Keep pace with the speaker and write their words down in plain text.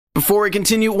Before we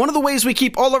continue, one of the ways we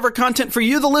keep all of our content for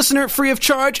you, the listener, free of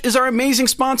charge is our amazing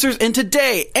sponsors, and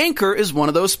today, Anchor is one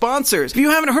of those sponsors. If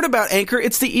you haven't heard about Anchor,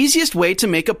 it's the easiest way to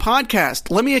make a podcast.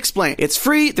 Let me explain. It's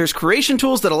free, there's creation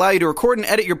tools that allow you to record and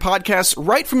edit your podcasts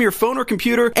right from your phone or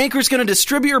computer. Anchor's going to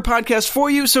distribute your podcast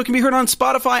for you so it can be heard on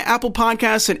Spotify, Apple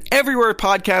Podcasts, and everywhere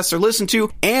podcasts are listened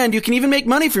to, and you can even make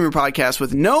money from your podcast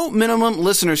with no minimum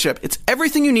listenership. It's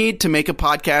everything you need to make a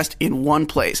podcast in one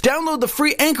place. Download the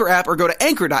free Anchor app or go to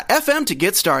anchor.fm to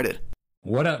get started.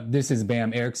 What up? This is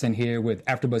Bam Erickson here with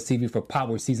AfterBuzz TV for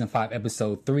Power Season 5,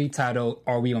 Episode 3, titled,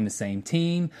 Are We on the Same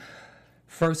Team?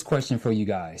 First question for you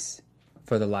guys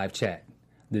for the live chat.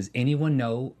 Does anyone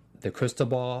know the Crystal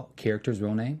Ball character's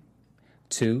real name?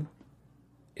 2,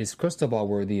 is Crystal Ball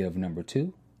worthy of number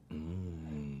 2?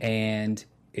 And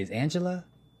is Angela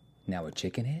now a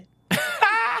chicken head?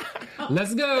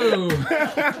 Let's go!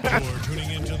 You're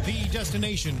tuning into the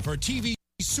destination for TV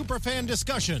superfan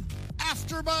discussion,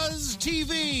 AfterBuzz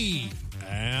TV.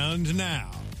 And now,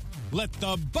 let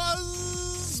the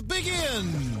buzz begin.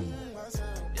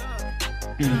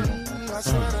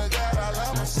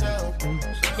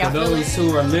 For those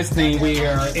who are listening, we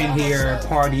are in here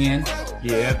partying.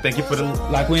 Yeah, thank you for the...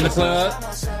 Like we in the club.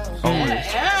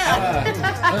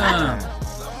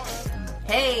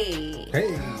 Hey.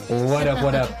 What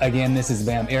up? Again, this is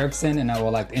Bam Erickson, and I would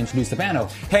like to introduce the panel.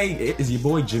 Hey, it's your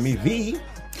boy Jimmy V.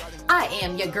 I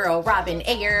am your girl, Robin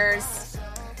Ayers.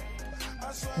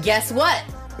 Guess what?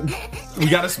 We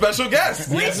got a special guest.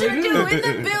 We sure do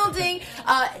in the building.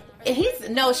 He's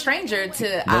no stranger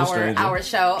to our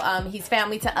show. He's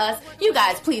family to us. You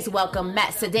guys, please welcome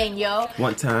Matt Cedeno.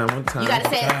 One time. You gotta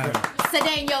say it.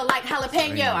 Cedeno like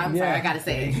jalapeno. I'm sorry, I gotta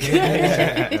say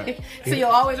it. So you'll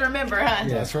always remember, huh?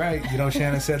 Yeah, that's right. You know,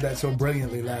 Shannon said that so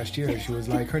brilliantly last year. She was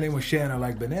like, her name was Shannon,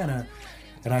 like banana.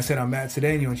 And I said, I'm Matt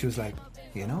Cedeno. And she was like,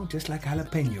 you know, just like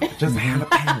jalapeno. Just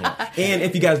jalapeno. And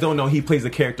if you guys don't know, he plays the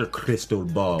character Crystal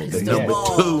Ball. The number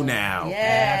 2 now.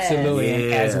 Yes. Absolutely.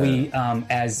 Yeah.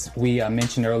 And as we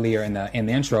mentioned earlier in the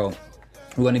intro,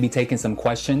 we're going to be taking some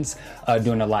questions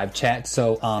during the live chat.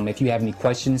 So if you have any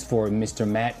questions for Mr.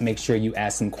 Matt, make sure you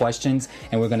ask some questions.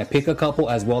 And we're going to pick a couple,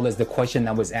 as well as the question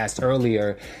that was asked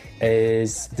earlier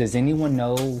is, does anyone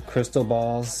know Crystal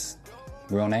Ball's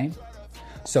real name?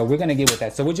 So we're going to get with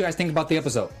that. So what do you guys think about the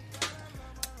episode?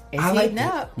 It's I heating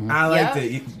liked up. it. I liked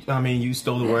it. I mean, you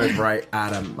stole the words right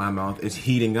out of my mouth. It's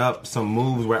heating up. Some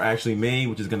moves were actually made,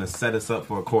 which is going to set us up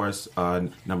for, of course,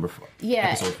 number 4. Yeah.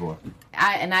 Episode 4.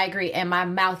 I agree. And my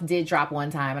mouth did drop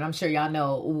one time, and I'm sure y'all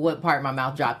know what part my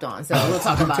mouth dropped on. So we'll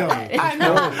talk about that. I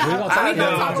know. We're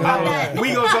gonna talk about that.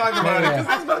 We gonna talk about it.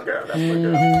 That's my girl. That's my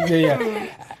girl. Yeah.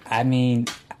 I mean,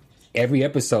 every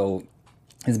episode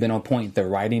has been on point. The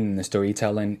writing and the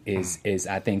storytelling is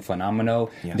I think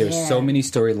phenomenal. Yeah. There's so many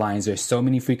storylines. There's so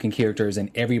many freaking characters, and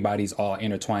everybody's all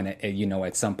intertwined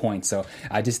at some point. So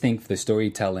I just think the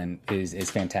storytelling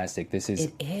is fantastic. This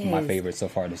is my favorite so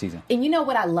far this season. And you know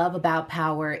what I love about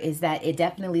Power is that it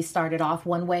definitely started off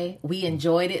one way. We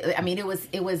enjoyed it. I mean, it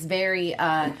was very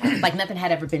like nothing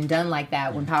had ever been done like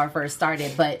that when Power first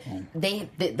started. But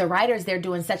the writers, they're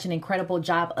doing such an incredible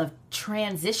job of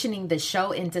transitioning the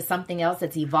show into something else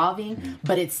that's evolving,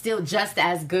 but it's still just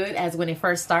as good as when it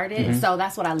first started. So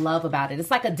that's what I love about it. It's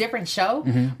like a different show,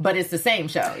 but it's the same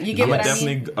show. You get what I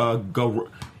mean? Definitely go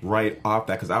right off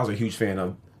that, because I was a huge fan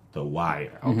of The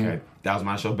Wire. Okay, that was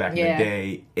my show back in the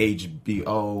day.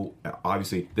 HBO,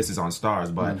 obviously this is on Stars,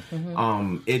 but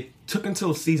it took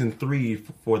until season 3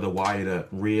 for The Wire to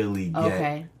really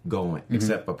get going.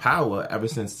 Except for Power, ever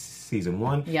since season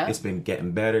 1, it's been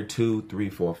getting better. 2, 3,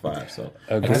 4, 5. So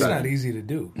that's not easy to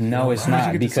do. No, it's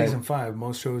not, because because season 5,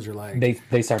 most shows are like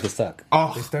they start to suck.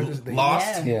 Oh, they start to,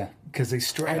 Lost. Yeah. because they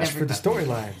stretch for the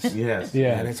storylines. Yes.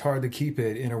 Yeah. And it's hard to keep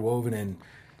it interwoven and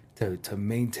to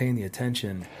maintain the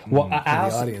attention Well, for the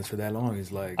audience for that long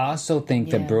is like. I also think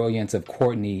the brilliance of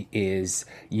Courtney is,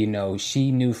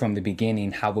 she knew from the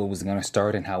beginning how it was going to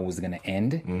start and how it was going to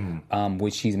end,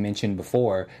 which she's mentioned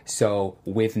before. So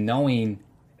with knowing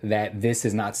that this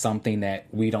is not something that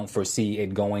we don't foresee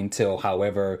it going till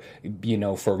however,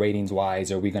 for ratings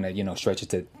wise, are we going to, stretch it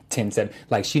to 10, 7.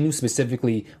 Like, she knew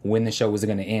specifically when the show was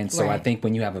going to end. So I think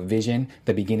when you have a vision,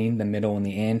 the beginning, the middle, and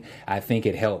the end, I think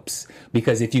it helps.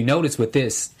 Because if you notice with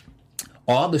this,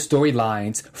 all the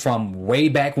storylines from way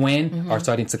back when are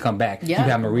starting to come back. Yeah.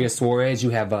 You have Maria Suarez, you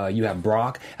have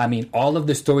Brock. I mean, all of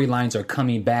the storylines are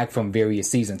coming back from various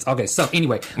seasons. Okay, so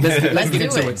anyway, let's get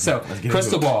into it. So,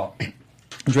 Crystal Ball.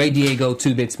 Dre, Diego,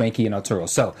 2-Bit, Spanky, and Arturo.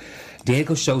 So,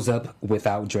 Diego shows up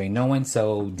without Dre knowing.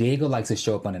 So, Diego likes to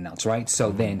show up unannounced, right?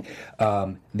 So then,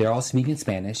 they're all speaking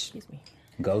Spanish. Excuse me.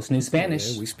 Ghost knew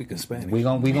Spanish. Yeah, we speak in Spanish. We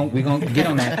gonna get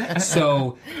on that.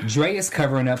 So Dre is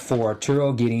covering up for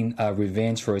Arturo getting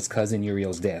revenge for his cousin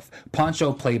Uriel's death.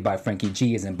 Pancho, played by Frankie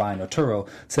G, is in buying Arturo,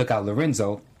 took out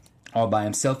Lorenzo all by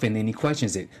himself, and then he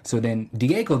questions it. So then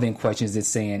Diego then questions it,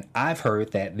 saying, "I've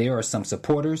heard that there are some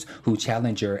supporters who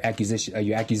challenge your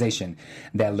accusation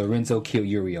that Lorenzo killed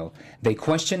Uriel. They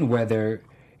question whether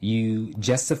you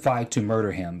justified to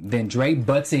murder him." Then Dre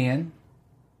butts in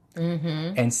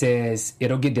and says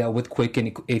it'll get dealt with quick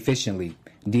and efficiently.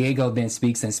 Diego then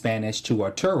speaks in Spanish to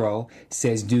Arturo,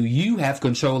 says, "Do you have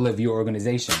control of your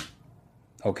organization?"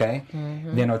 Okay?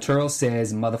 Then Arturo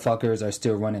says, "Motherfuckers are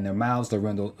still running their mouths.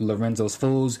 Lorenzo's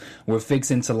fools. We're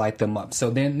fixing to light them up." So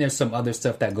then there's some other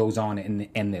stuff that goes on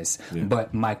in this. Yeah.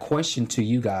 But my question to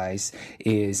you guys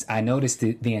is, I noticed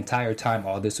the entire time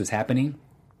all this was happening,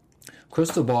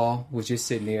 Crystal Ball was just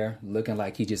sitting there looking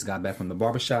like he just got back from the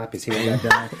barbershop. His hair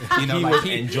got done. You know, he like was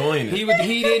enjoying it.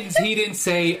 He didn't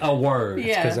say a word.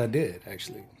 Yeah. Because I did,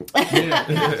 actually.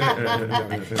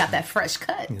 Yeah. Got that fresh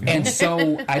cut. And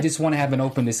so I just want to have an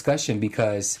open discussion,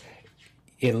 because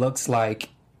it looks like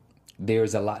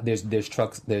there's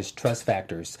trust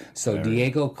factors. So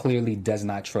Diego clearly does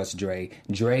not trust Dre.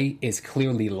 Dre is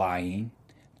clearly lying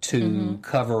to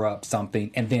cover up something,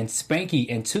 and then Spanky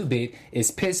and 2-Bit is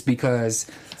pissed because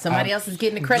somebody else is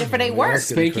getting the credit for their work.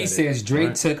 Spanky says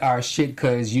Dre took our shit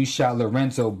because you shot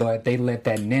Lorenzo, but they let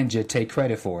that ninja take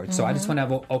credit for it. So I just want to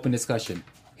have an open discussion.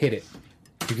 Hit it.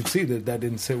 You can see that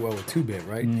didn't sit well with 2-Bit,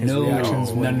 right? His No.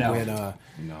 reactions when No.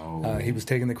 he was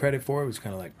taking the credit for it was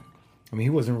kind of like, I mean, he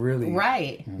wasn't really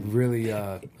really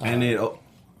and it.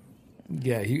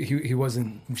 Yeah, he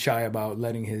wasn't shy about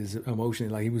letting his emotion,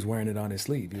 like he was wearing it on his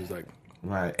sleeve. He was like,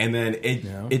 right, and then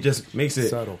it just makes it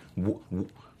subtle.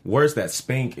 Worse that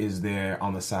Spank is there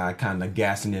on the side, kind of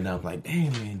gassing it up, like,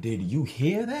 "Damn, man, did you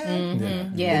hear that?"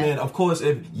 Yeah. And then of course,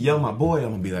 if yell my boy,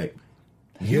 I'm gonna be like,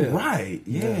 "You're right,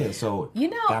 yeah." So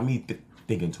got me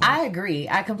thinking twice. I agree.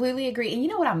 I completely agree. And you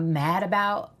know what I'm mad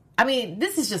about? I mean,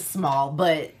 this is just small,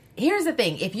 but here's the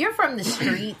thing: if you're from the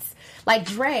streets. Like,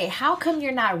 Dre, how come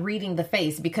you're not reading the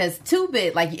face? Because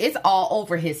 2-Bit, like, it's all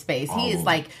over his face. He is,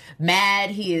 like,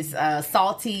 mad. He is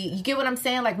salty. You get what I'm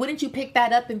saying? Like, wouldn't you pick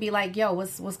that up and be like, "Yo,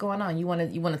 what's going on? You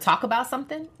want to talk about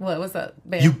something? What's up,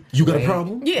 man? You got a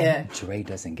problem?" Yeah. Dre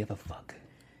doesn't give a fuck.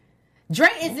 Dre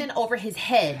is in over his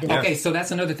head. Okay, so that's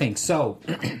another thing. So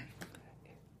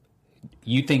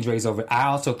you think Dre's over? I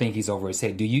also think he's over his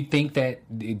head. Do you think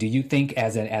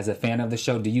as a fan of the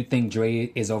show, do you think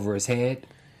Dre is over his head?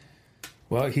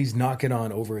 Well, he's knocking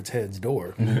on over its head's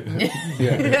door.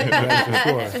 Yeah, for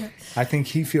sure. I think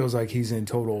he feels like he's in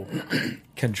total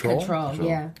control.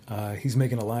 Yeah. He's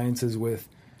making alliances with,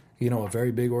 a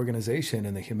very big organization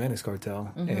in the Jimenez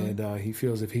cartel, and he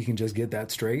feels if he can just get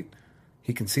that straight,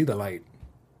 he can see the light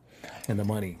and the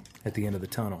money at the end of the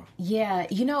tunnel. Yeah,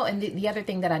 and the other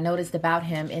thing that I noticed about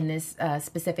him in this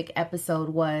specific episode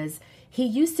was he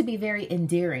used to be very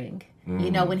endearing.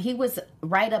 When he was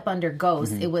right up under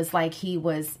Ghost, it was like he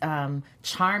was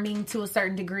charming to a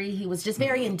certain degree. He was just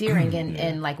very endearing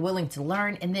and like willing to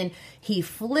learn. And then he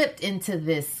flipped into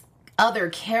this other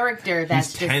character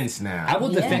that's He's tense now. I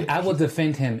will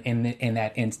defend him in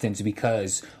that instance,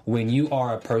 because when you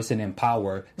are a person in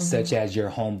power, such as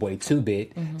your homeboy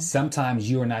 2-Bit, sometimes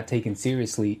you are not taken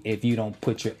seriously if you don't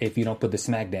put the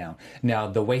smack down. Now,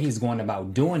 the way he's going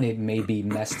about doing it may be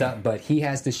messed up, but he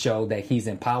has to show that he's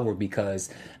in power, because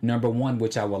number one,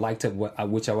 which I would like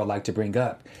to bring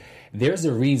up, there's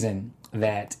a reason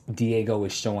that Diego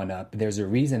is showing up. There's a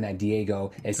reason that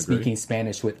Diego is speaking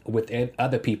Spanish with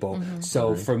other people.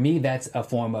 So for me, that's a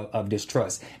form of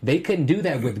distrust. They couldn't do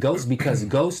that with Ghost because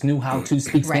Ghost knew how to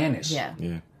speak Spanish. Yeah.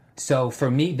 So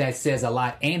for me, that says a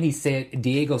lot. And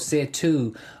Diego said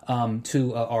to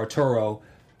Arturo,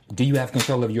 "Do you have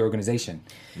control of your organization?"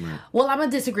 Right. Well, I'm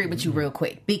gonna disagree with you real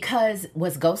quick, because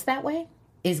was Ghost that way?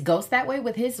 Is Ghost that way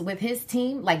with his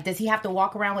team? Like, does he have to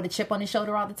walk around with a chip on his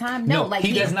shoulder all the time? No, like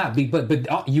he does not.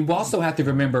 But you also have to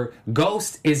remember,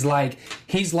 Ghost is like,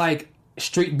 he's like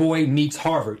Street Boy meets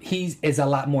Harvard. He is a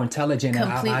lot more intelligent in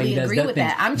how he does agree with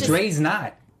things. that. Dre's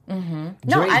not.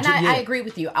 No, I agree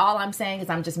with you. All I'm saying is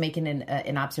I'm just making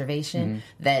an observation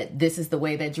that this is the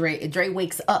way that Dre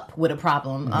wakes up with a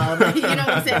problem. You know what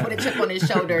I'm saying? With a chip on his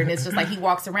shoulder, and it's just like he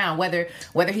walks around, whether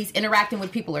he's interacting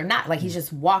with people or not. Like, he's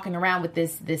just walking around with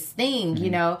this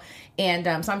thing,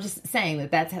 And so I'm just saying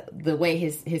that's the way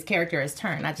his character is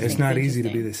turned. It's not easy to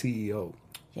be the CEO.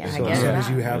 Yeah, So I as guess soon as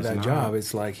not. you have It's that not. job,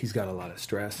 it's like he's got a lot of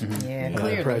stress, Yeah, a lot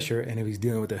clearly. of pressure, and if he's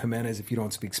dealing with the Jimenez, if you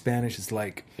don't speak Spanish, it's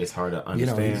like It's hard to you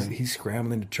understand. know he's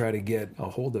scrambling to try to get a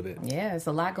hold of it. Yeah, it's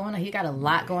a lot going on. He got a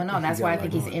lot going on. That's got why a I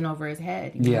think lot he's going in over his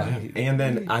head. Yeah. And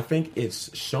then I think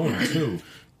it's shown too,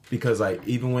 because like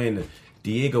even when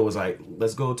Diego was like,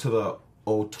 "Let's go to the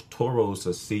old Toros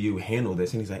to see you handle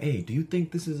this," and he's like, "Hey, do you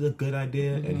think this is a good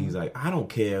idea?" And he's like, "I don't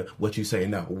care what you say.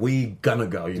 No, we gonna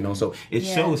go." You know, so it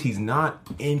Yeah. shows he's not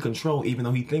in control, even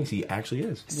though he thinks he actually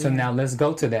is. So now let's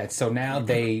go to that. So now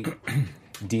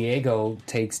Diego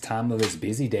takes time of his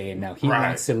busy day, and now he Right.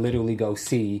 wants to literally go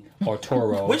see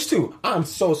Arturo. Which two? I'm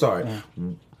so sorry.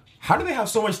 How do they have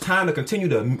so much time to continue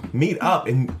to meet up?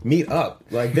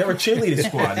 Like they're a cheerleading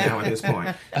squad now at this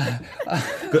point.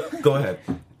 Go ahead.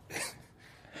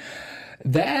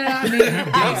 That I mean,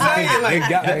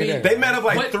 I'm saying, they met up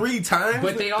like But- 3 times.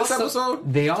 but they this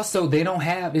episode. they don't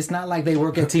have. It's not like they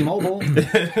work at T-Mobile.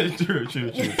 True.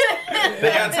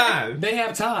 They got time. They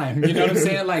have time. You know what I'm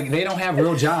saying? Like they don't have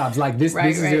real jobs. Like this Right,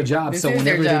 is their right. job. This So is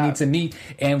their whenever they job. need to meet,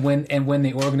 and when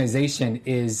the organization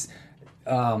is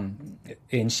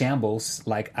in shambles,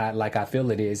 like I feel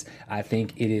it is, I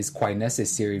think it is quite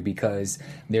necessary because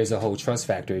there's a whole trust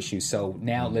factor issue. So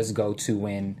now let's go to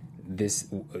when this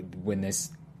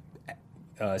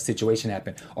situation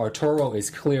happened. Arturo is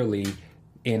clearly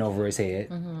in over his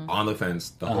head. On the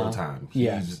fence the whole time.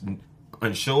 Yeah. He's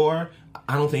unsure.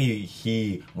 I don't think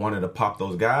he wanted to pop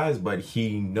those guys, but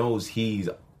he knows he's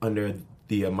under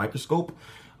the microscope.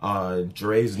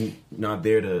 Dre's not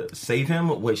there to save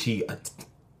him, which he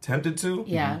attempted to.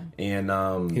 Yeah.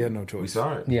 And He had no choice. We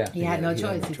saw it. Yeah. He had no he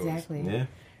had choice, no choice. exactly. Yeah.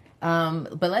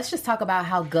 But let's just talk about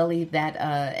how gully that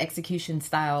execution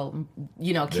style,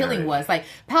 killing Very. was. Like,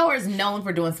 Power is known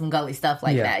for doing some gully stuff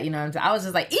like Yeah. that. You know, I was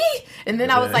just like, eee! And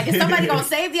then I was like, is somebody going to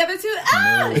save the other two?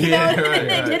 Ah! You know, Yeah, and right, then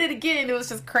they right. did it again. It was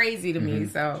just crazy to me,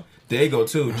 so. Diego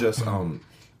too, just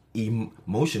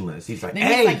emotionless. He's like, And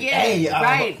he's hey, like, yeah, hey,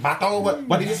 right. Vato,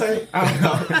 what did you say? I don't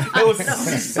know. It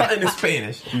was something in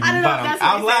Spanish. I don't know if that's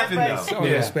I was what he laughing said, though. but-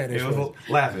 Something in Spanish, it was right.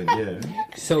 laughing. Yeah.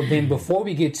 So then, before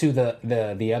we get to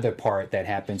the other part that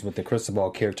happens with the Crystal Ball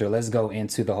character, let's go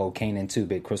into the whole Kanan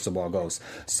 2-bit Crystal Ball Ghost.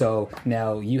 So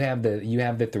now you have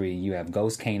the three. You have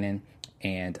Ghost, Kanan,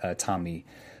 and Tommy.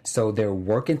 So they're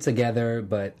working together,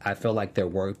 but I feel like they're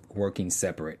working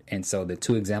separate. And so the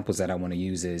two examples that I want to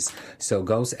use is, so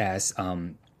Ghost asks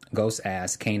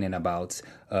Kanan about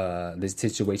this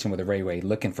situation with Ray Ray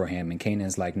looking for him, and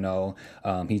Kanan's like, no,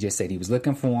 he just said he was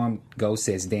looking for him. Ghost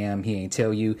says, damn, he ain't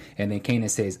tell you. And then Kanan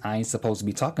says, I ain't supposed to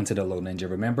be talking to the little ninja,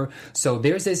 remember? So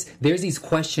there's these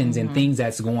questions and things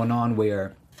that's going on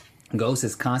where Ghost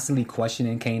is constantly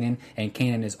questioning Kanan, and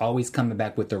Kanan is always coming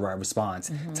back with the right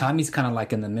response. Tommy's kind of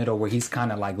like in the middle where he's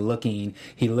kind of like looking.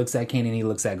 He looks at Kanan, he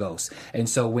looks at Ghost. And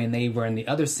so when they were in the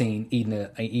other scene eating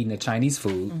the Chinese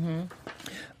food,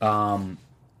 and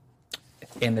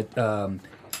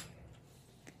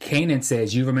Kanan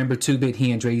says, you remember 2-Bit,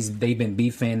 he and Dre's, they've been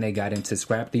beefing. They got into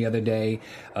scrap the other day.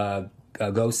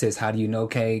 Ghost says, how do you know,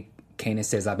 Kay? Kanan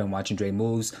says, I've been watching Dre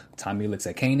moves. Tommy looks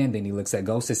at Kanan, then he looks at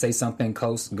Ghost to say something.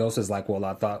 Ghost is like, well,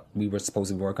 I thought we were supposed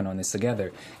to be working on this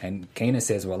together. And Kanan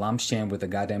says, well, I'm sharing with the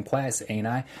goddamn class, ain't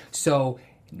I? So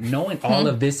knowing all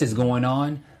of this is going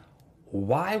on,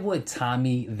 why would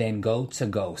Tommy then go to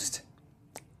Ghost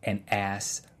and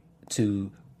ask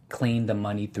to clean the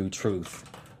money through truth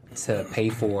to pay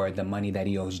for the money that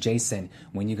he owes Jason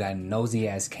when you got nosy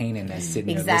ass Kanan that's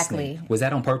sitting Exactly. there listening? Was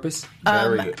that on purpose?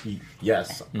 Very,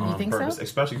 yes, on think purpose. so?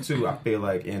 Especially too, I feel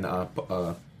like in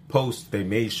post they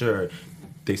made sure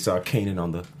they saw Kanan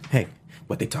on the hey,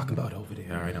 what they talking about over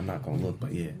there? All right, I'm not gonna look,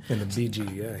 but yeah, In the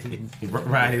BG, yeah.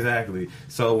 right, exactly.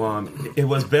 So it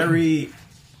was very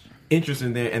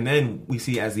interesting there, and then we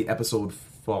see as the episode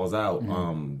falls out,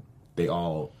 they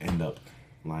all end up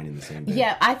lying in the same bed.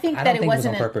 Yeah, I think I that don't it think it was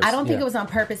wasn't. on purpose. I don't think Yeah. it was on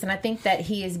purpose, and I think that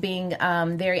he is being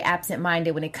very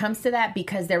absent-minded when it comes to that.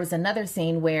 Because there was another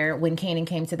scene where when Kanan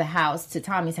came to the house, to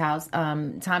Tommy's house,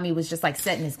 Tommy was just like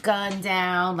setting his gun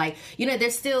down, like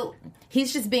there's still.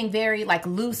 He's just being very like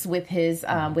loose with his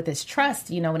trust,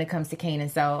 when it comes to Kanan.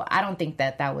 So I don't think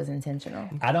that was intentional.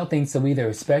 I don't think so either,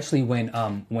 especially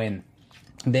when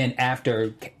then after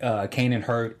Kanan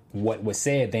heard what was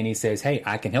said, then he says, hey,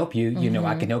 I can help you.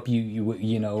 I can help you,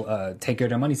 take care of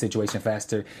their money situation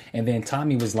faster. And then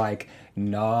Tommy was like,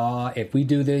 nah, if we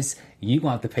do this, you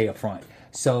want to pay up front.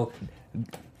 So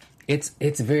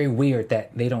it's very weird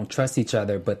that they don't trust each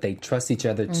other, but they trust each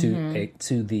other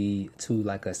to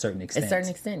like a certain extent. A certain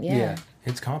extent, yeah.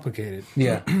 It's complicated.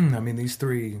 Yeah. I mean, these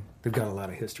three, they've got a lot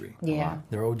of history. Yeah.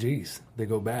 They're OGs. They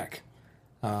go back.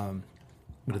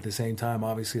 But at the same time,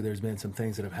 obviously, there's been some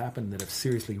things that have happened that have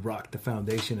seriously rocked the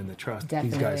foundation and the trust that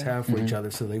these guys have for each other.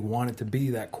 So they want it to be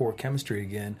that core chemistry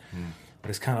again. But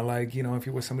it's kind of like, if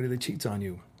you're with somebody that cheats on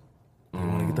you, you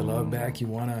want to get the love back. You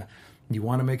want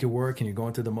to make it work, and you're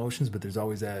going through the motions. But there's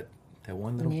always that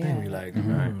one little thing where you're like,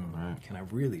 can I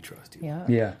really trust you?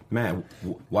 Yeah. Man,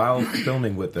 while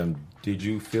filming with them, did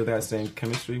you feel that same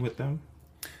chemistry with them?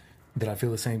 Did I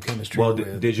feel the same chemistry? Well,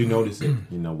 with... did you notice it?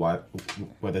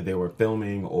 Whether they were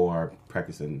filming or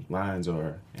practicing lines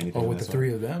or anything. Oh, with the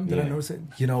three of them, did I notice it?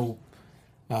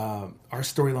 Our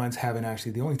storylines haven't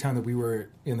actually. The only time that we were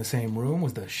in the same room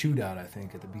was the shootout, I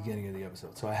think, at the beginning of the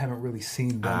episode. So I haven't really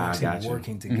seen them actually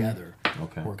working together.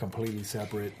 Okay, we're completely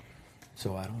separate.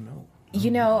 So I don't know.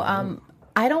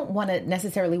 I don't want to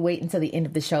necessarily wait until the end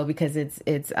of the show because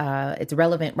it's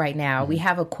relevant right now. We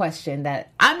have a question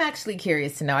that I'm actually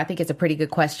curious to know. I think it's a pretty good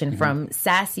question from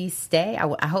Sassy Stay.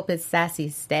 I hope it's Sassy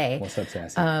Stay. What's up,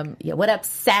 Sassy? What up,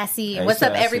 Sassy? Hey, What's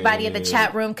up, Sassy. everybody in the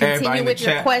chat room? Continue with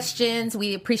your questions.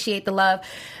 We appreciate the love.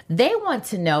 They want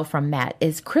to know from Matt,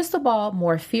 is Cristobal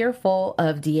more fearful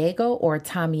of Diego or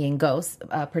Tommy and Ghost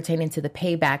pertaining to the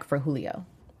payback for Julio?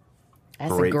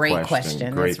 That's a great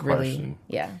question. Great That's question.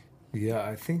 Really, Yeah,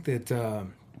 I think that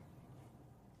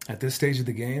at this stage of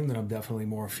the game, that I'm definitely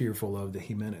more fearful of the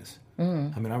Jimenez. I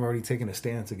mean, I've already taken a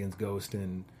stance against Ghost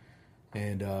and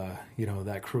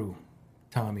that crew,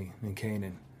 Tommy and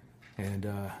Kanan. And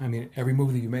I mean, every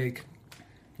move that you make,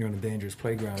 you're on a dangerous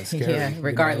playground. It's scary. Yeah,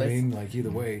 regardless. You know what I mean? Like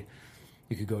either way,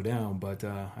 you could go down. But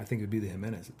I think it would be the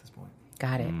Jimenez at this point.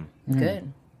 got it.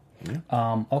 Good.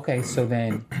 Okay, so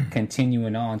then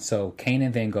continuing on, so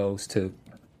Kanan then goes to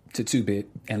 2-Bit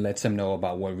and lets him know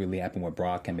about what really happened with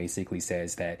Brock, and basically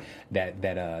says that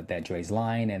Dre's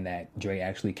lying and that Dre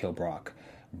actually killed Brock.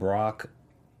 Brock,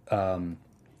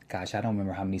 gosh, I don't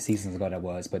remember how many seasons ago that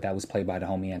was, but that was played by the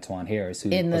homie Antoine Harris, who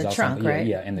In the was also, trunk, right?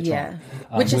 Yeah, in the trunk.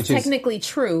 Which is technically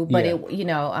true, but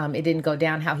it didn't go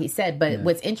down how he said. But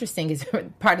what's interesting is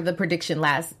part of the prediction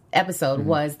last episode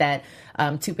was that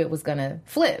 2-Bit was going to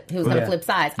flip. He was going to flip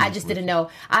sides. I just didn't know.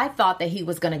 I thought that he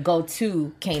was going to go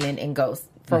to Kanan and Ghost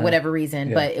for whatever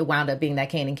reason, but it wound up being that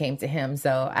Kanan came to him.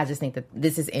 So I just think that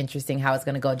this is interesting how it's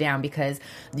going to go down, because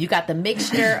you got the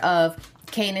mixture of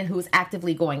Kanan, who's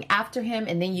actively going after him,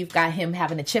 and then you've got him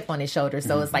having a chip on his shoulder.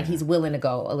 So it's like he's willing to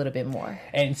go a little bit more.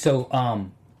 And so,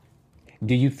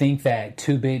 do you think that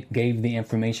 2-Bit gave the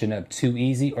information up too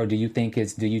easy, or do you think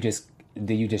do you just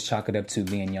chalk it up to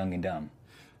being young and dumb?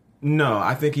 No,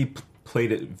 I think he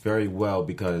played it very well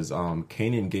because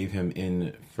Kanan gave him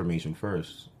information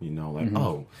first.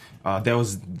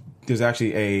 There's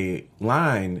actually a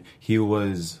line. He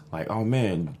was like, "Oh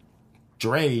man,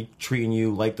 Dre treating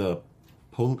you like the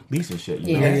police and shit."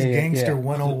 That's Gangster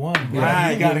 101.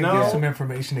 Right, you gotta give some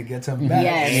information to get some back.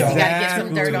 Yes, you gotta get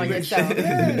some dirt on yourself.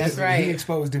 That's right. He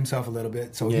exposed himself a little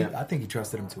bit, so I think he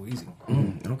trusted him too easy.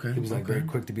 Okay, he was very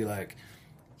quick to be like,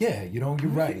 "Yeah, you're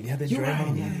right. You had that Dre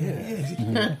on you.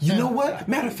 Yeah. You know what?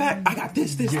 Matter of fact, I got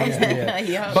this.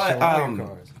 Yeah. But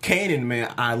Kanan,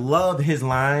 man, I love his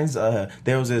lines. There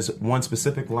was this one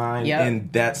specific line in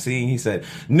that scene. He said,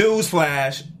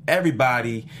 "Newsflash,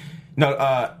 everybody knows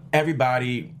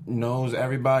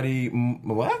everybody."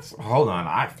 What? Hold on,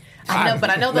 I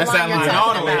know the line you're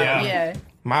talking about. Yeah,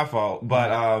 my fault.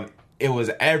 But it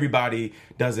was everybody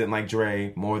doesn't like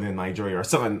Dre more than like Dre or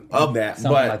something of that.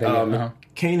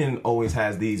 Kanan always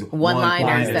has these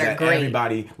one-liners that are great.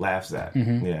 Everybody laughs at.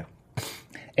 Yeah.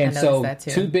 And so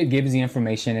 2-Bit gives the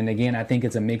information, and again, I think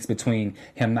it's a mix between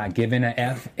him not giving an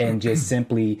F and just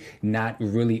simply not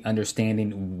really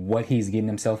understanding what he's getting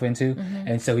himself into.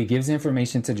 And so he gives the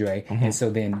information to Dre, and so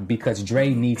then because Dre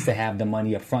needs to have the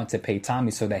money up front to pay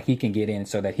Tommy so that he can get in,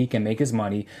 so that he can make his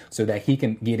money, so that he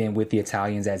can get in with the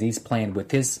Italians as he's playing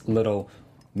with his little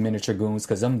miniature goons,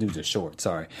 because them dudes are short,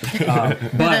 sorry.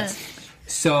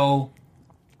 So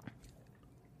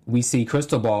we see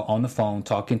Cristobal on the phone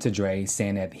talking to Dre,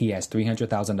 saying that he has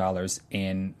 $300,000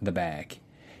 in the bag.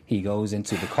 He goes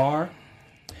into the car,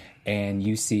 and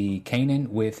you see Kanan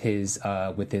with his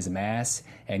mask,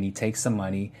 and he takes some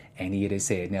money and he hit his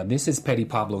head. Now, this is Petty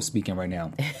Pablo speaking right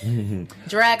now.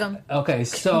 Drag him. Okay,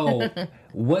 so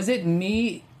was it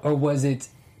me or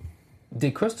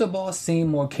did Cristobal seem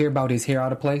more care about his hair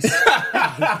out of place?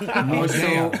 more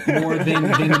than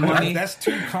the money? That's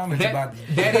two comments about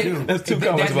That's two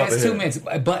comments about that's 2 minutes.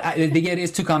 But it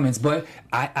is 2 comments. But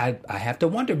I have to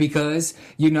wonder because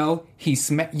he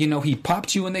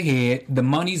popped you in the head. The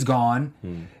money's gone.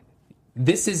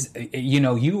 this is,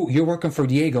 you're working for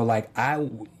Diego. Like I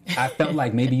felt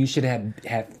like maybe you should have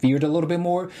feared a little bit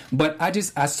more, but I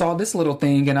saw this little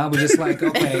thing and I was just like,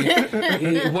 okay,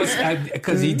 it was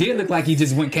because he did look like he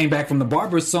just came back from the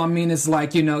barber. So I mean, it's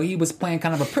like he was playing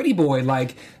kind of a pretty boy,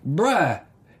 like bruh.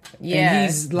 Yeah, and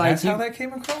he's like, that's how that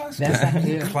came across.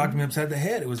 He clocked me upside the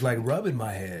head. It was like rubbing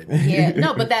my head. Yeah,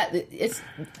 no, but it's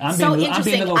so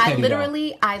interesting. I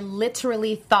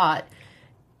literally thought.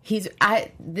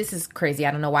 This is crazy.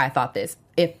 I don't know why I thought this.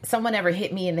 If someone ever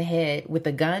hit me in the head with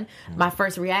a gun, my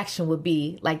first reaction would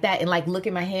be like that and like look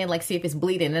at my hand, like see if it's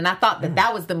bleeding. And I thought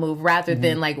that was the move rather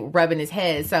than like rubbing his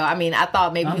head. So I mean, I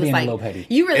thought maybe he was like,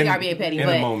 "You really are being petty."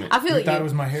 But I feel you thought it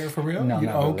was my hair for real. No,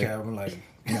 okay. I'm like.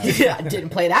 No. Yeah, I didn't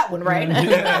play that one right.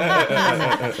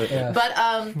 But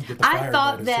I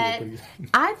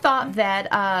thought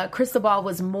that Cristobal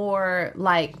was more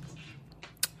like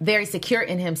very secure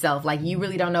in himself. Like you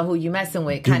really don't know who you messing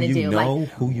with, kind of deal. Know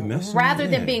who you messing rather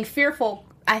with? than being fearful.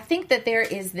 I think that there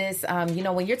is this,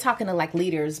 when you're talking to like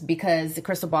leaders, because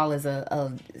Cristobal is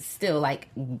a still like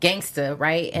gangster,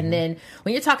 right? And then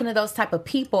when you're talking to those type of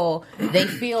people, they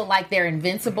feel like they're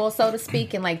invincible, so to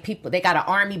speak, and like people, they got an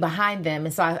army behind them.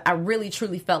 And so I really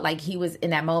truly felt like he was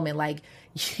in that moment, like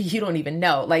you don't even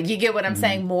know, like you get what I'm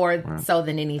saying, more so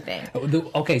than anything.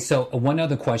 Okay, so one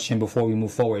other question before we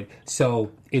move forward.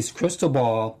 So is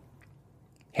Cristobal,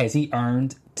 has he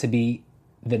earned to be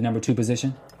the number 2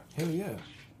 position? Hell yeah.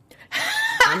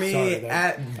 I mean,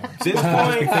 at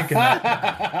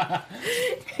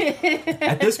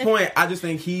this point, I just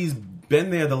think he's been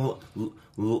there the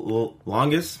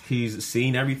longest. He's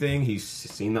seen everything. He's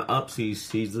seen the ups. He's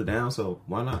seen the downs. So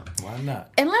why not? Why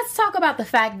not? And let's talk about the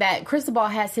fact that Cristobal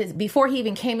has before he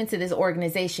even came into this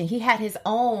organization, he had his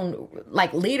own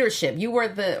like leadership. You were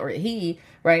the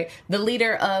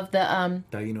leader of the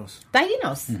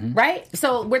Taínos, right?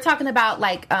 So we're talking about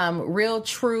like real,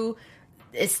 true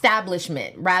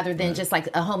establishment rather than just like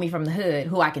a homie from the hood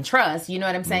who I can trust. You know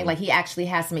what I'm saying? Like he actually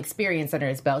has some experience under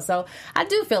his belt. So I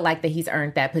do feel like that he's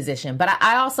earned that position. But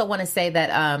I also want to say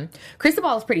that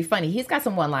Cristobal is pretty funny. He's got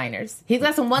some one-liners. He's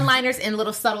got some one-liners and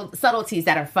little subtleties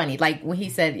that are funny. Like when he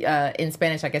said in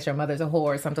Spanish, I guess your mother's a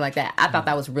whore or something like that. I thought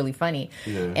that was really funny.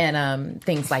 Yeah. And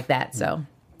things like that. So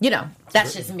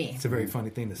that's just me. It's a very funny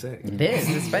thing to say. It is.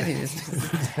 It's funny.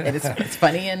 It's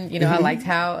funny, and I liked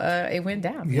how it went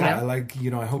down. Yeah, I like.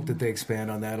 I hope that they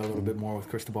expand on that a little bit more with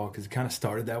Cristobal because it kind of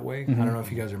started that way. I don't know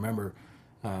if you guys remember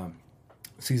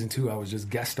season 2. I was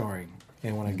just guest starring,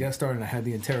 and when I guest starred and I had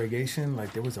the interrogation,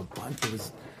 like there was a bunch. There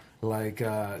was like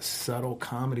subtle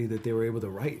comedy that they were able to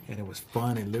write, and it was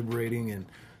fun and liberating,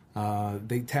 and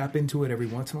they tap into it every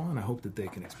once in a while. And I hope that they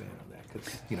can expand on that.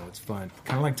 Because, it's fun.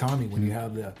 Kind of like Tommy when you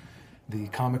have the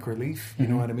comic relief, you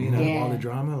know what I mean? Out of all the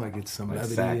drama, like it's some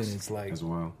levity and it's like as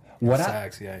well. What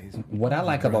I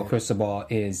like about Cristobal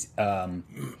is I'm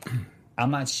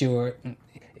not sure.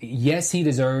 Yes, he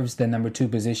deserves the number 2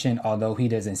 position, although he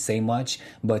doesn't say much.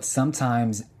 But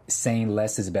sometimes saying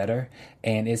less is better,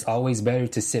 and it's always better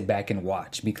to sit back and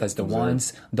watch because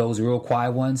those real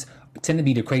quiet ones tend to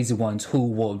be the crazy ones who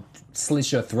will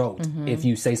slit your throat if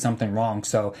you say something wrong.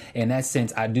 So in that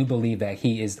sense, I do believe that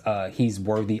he's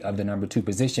worthy of the number 2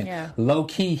 position. Yeah. Low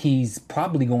key, he's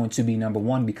probably going to be number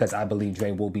 1 because I believe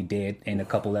Dre will be dead in a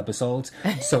couple episodes.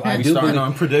 So I do starting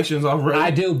on predictions already.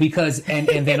 I do because and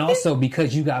then also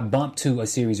because you got bumped to a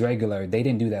series regular, they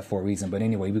didn't do that for a reason. But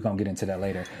anyway, we're gonna get into that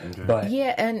later. Okay. But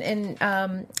yeah, and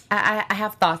I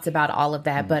have thoughts about all of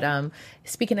that. But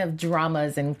speaking of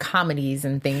dramas and comedies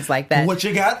and things like that, what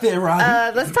you got there,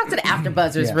 Robbie? Let's talk to the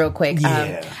AfterBuzzers real quick.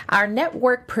 Yeah. Our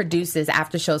network produces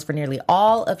after shows for nearly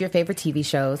all of your favorite TV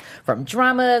shows, from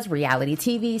dramas, reality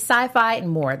TV, sci-fi, and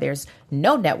more. There's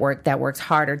no network that works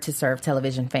harder to serve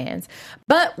television fans.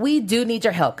 But we do need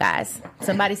your help, guys.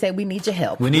 Somebody say we need your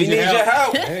help. We need your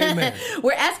help. Amen.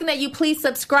 We're asking that you please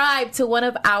subscribe to one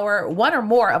or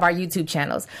more of our YouTube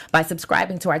channels. By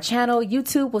subscribing to our channel,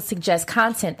 YouTube will suggest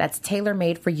content that's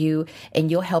tailor-made for you,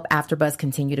 and you'll help AfterBuzz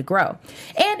continue to grow.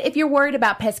 And if you're worried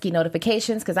about pesky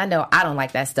notifications, because I know I don't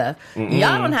like that stuff,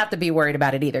 y'all don't have to be worried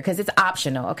about it either, because it's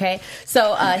optional, okay?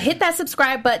 So hit that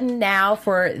subscribe button now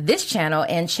for this channel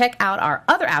and check out our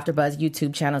other AfterBuzz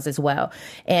YouTube channels as well.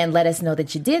 And let us know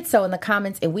that you did so in the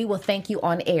comments, and we will thank you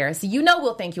on air. So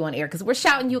we'll thank you on air because we're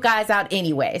shouting you guys out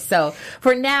anyway. So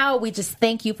for now, we just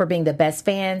thank you for being the best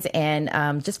fans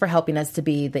and just for helping us to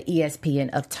be the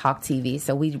ESPN of Talk TV.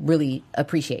 So we really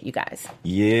appreciate you guys.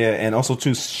 Yeah, and also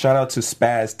too, shout out to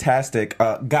Spaztastic.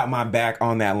 Got my back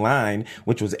on that line,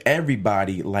 which was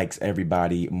everybody likes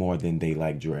everybody more than they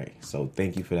like Dre. So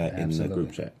thank you for that. Absolutely. In the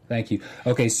group chat. Thank you.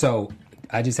 Okay, so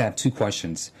I just have 2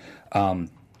 questions.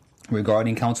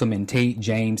 regarding Councilman Tate,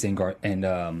 James, and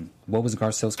what was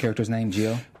Garcelle's character's name?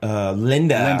 Gio?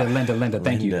 Linda.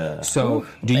 Thank you. So,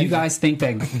 do you guys think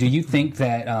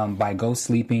that by Ghost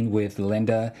sleeping with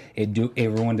Linda, it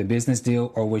ruined the business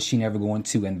deal, or was she never going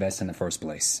to invest in the first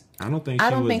place? I don't think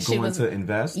she was going to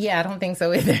invest. Yeah, I don't think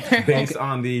so either. Based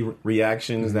on the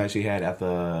reactions that she had at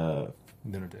the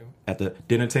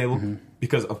dinner table. Mm-hmm.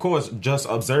 Because, of course, just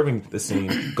observing the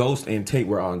scene, Ghost and Tate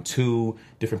were on two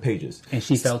different pages. And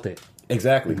she felt it.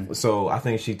 Exactly. Mm-hmm. So I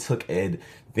think she took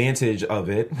advantage of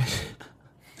it.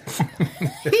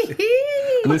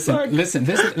 Listen.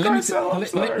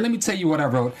 Let me tell you what I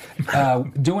wrote.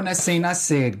 During that scene, I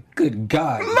said, good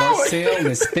God, Garcelle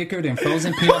is thicker than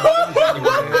frozen peanut butter.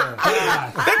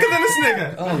 Thicker than this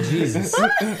nigga. Oh, Jesus.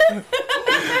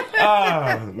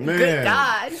 Oh, man. Good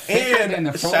God.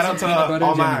 And shout out to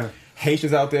all my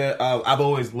Haitians out there. I've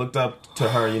always looked up to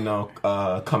her,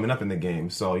 coming up in the game.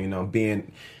 So,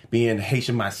 being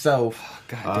Haitian myself,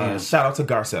 shout out to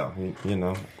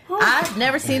Garcelle, I've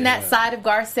never seen that side of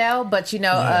Garcelle, but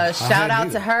shout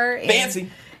out to her. Fancy.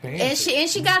 And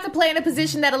she got to play in a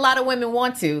position that a lot of women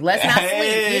want to. Let's not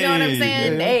sleep. You know what I'm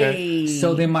saying? Yeah, okay.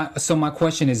 So my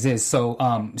question is this. So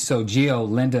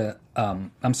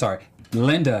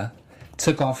Linda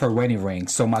took off her wedding ring.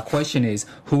 So my question is,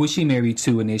 who is she married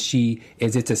to, and is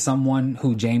it to someone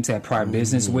who James had prior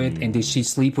business with, and did she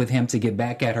sleep with him to get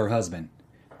back at her husband?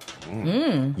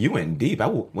 You went deep. I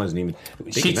wasn't even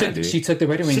thinking she took the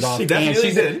wedding ring off. She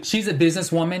definitely did. She's a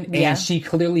businesswoman, and she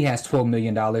clearly has $12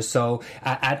 million. So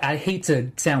I hate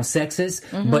to sound sexist,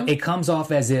 but it comes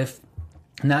off as if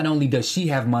not only does she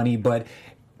have money, but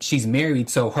she's married,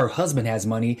 so her husband has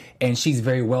money, and she's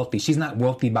very wealthy. She's not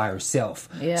wealthy by herself.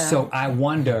 Yeah. So I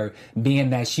wonder,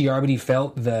 being that she already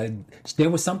felt there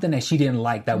was something that she didn't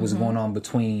like that was going on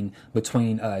between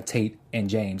Tate and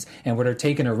James, and with her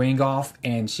taking her ring off,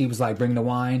 and she was like, "Bring the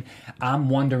wine." I'm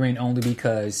wondering only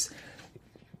because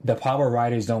the Power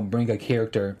writers don't bring a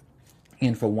character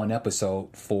in for one episode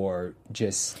for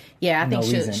just I think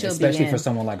reason, she'll especially be for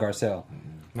someone like Garcelle.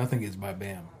 Nothing gets by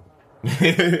Bam.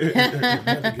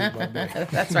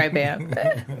 That's right, Bam.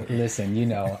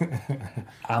 Listen,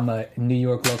 I'm a New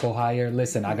York local hire.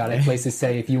 Listen, I got a place to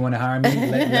say. If you want to hire me,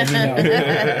 let me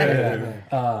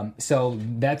know. So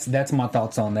that's my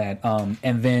thoughts on that.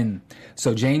 And then,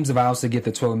 so James vows to get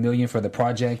the $12 million for the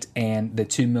project and the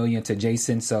 $2 million to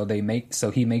Jason. So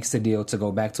he makes the deal to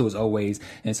go back to his old ways,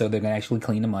 and so they're gonna actually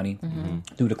clean the money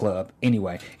through the club.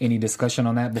 Anyway, any discussion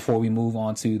on that before we move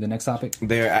on to the next topic?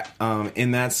 There, in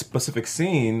that specific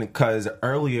scene, because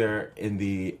earlier in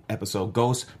the episode,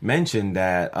 Ghost mentioned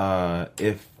that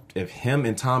if him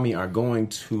and Tommy are going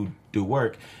to do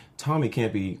work, Tommy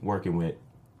can't be working with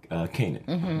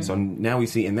Kanan. So now we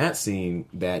see in that scene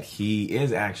that he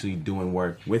is actually doing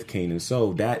work with Kanan.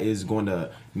 So that is going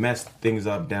to mess things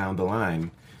up down the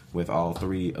line with all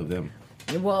three of them.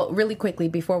 Well, really quickly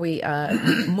before we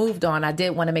moved on, I did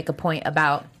want to make a point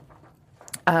about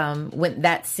when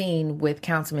that scene with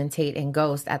Councilman Tate and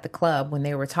Ghost at the club, when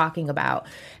they were talking about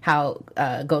how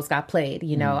Ghost got played,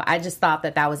 I just thought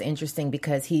that was interesting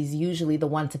because he's usually the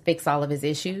one to fix all of his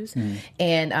issues,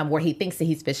 and where he thinks that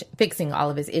he's fixing all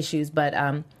of his issues, but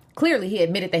clearly he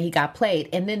admitted that he got played.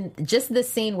 And then just the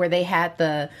scene where they had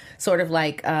the sort of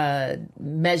like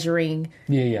measuring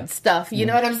stuff, you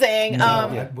know what I'm saying?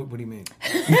 What do you mean?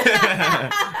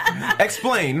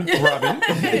 Explain, Robin.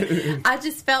 I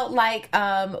just felt like,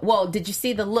 did you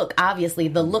see the look? Obviously,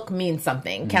 the look means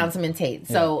something, Councilman Tate.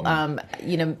 So,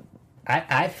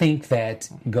 I think that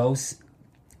Ghost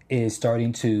is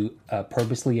starting to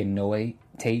purposely annoy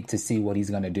Tate to see what he's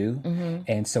going to do.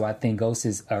 And so I think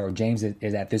James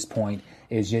is at this point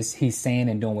is just, he's saying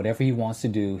and doing whatever he wants to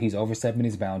do. He's overstepping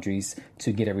his boundaries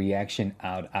to get a reaction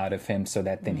out of him so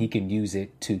that then he can use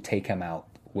it to take him out,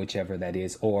 whichever that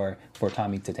is, or for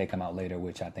Tommy to take him out later,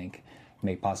 which I think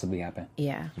may possibly happen.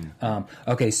 Yeah.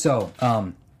 Okay, so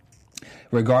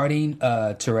regarding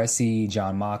Teresi,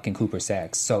 John Mock, and Cooper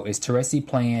Saxe. So is Teresi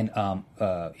playing,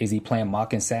 is he playing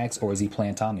Mock and Saxe, or is he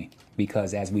playing Tommy?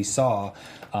 Because as we saw,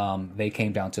 they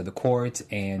came down to the court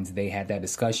and they had that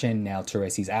discussion. Now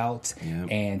Teresi's out,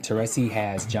 and Teresi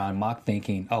has John Mock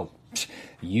thinking, "Oh,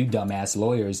 you dumbass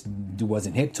lawyers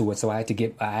wasn't hip to it, so I had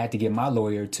to get my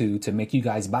lawyer to make you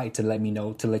guys bite, to let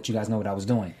you guys know what I was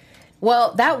doing."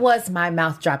 Well, that was my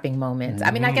mouth-dropping moment.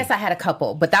 I mean, I guess I had a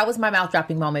couple, but that was my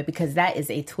mouth-dropping moment because that is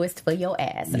a twist for your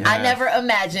ass. Yes. I never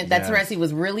imagined that Teresi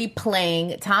was really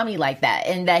playing Tommy like that,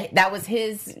 and that was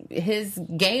his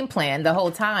game plan the whole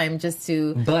time, just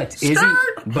to. But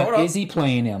is he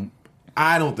playing him?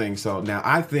 I don't think so. Now,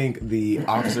 I think the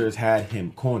officers had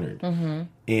him cornered,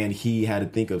 and he had to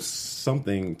think of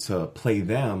something to play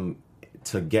them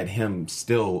to get him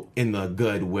still in the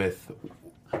good with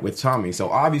Tommy. So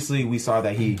obviously, we saw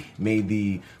that he made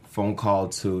the phone call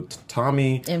to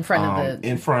Tommy in front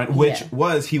of which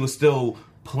was he was still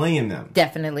playing them.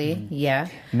 Definitely, yeah.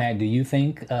 Matt, do you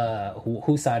think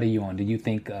whose side are you on? Do you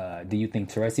think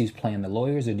Teresi's playing the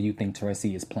lawyers, or do you think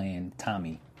Teresi is playing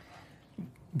Tommy?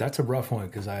 That's a rough one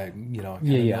because I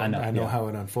know how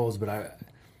it unfolds, but I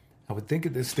would think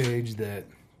at this stage that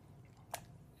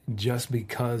just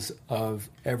because of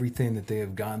everything that they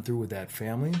have gone through with that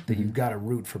family, that you've got to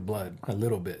root for blood a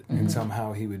little bit, and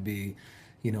somehow he would be,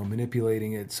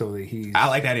 manipulating it so that he's... I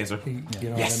like that answer. What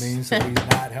I mean? So he's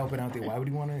not helping out why would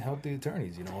he want to help the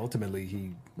attorneys? Ultimately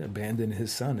he abandoned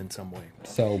his son in some way.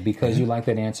 So because you like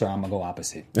that answer, I'm going to go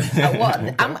opposite.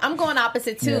 I'm going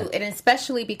opposite too. Yeah. And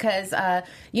especially because,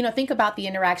 think about the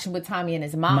interaction with Tommy and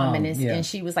his mom. And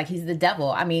she was like, he's the devil.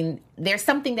 I mean, there's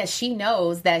something that she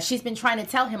knows that she's been trying to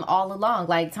tell him all along.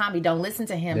 Like, Tommy, don't listen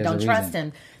to him. Don't trust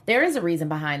him. There is a reason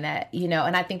behind that,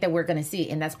 and I think that we're going to see,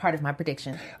 and that's part of my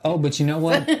prediction. Oh, but you know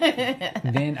what?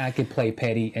 Then I could play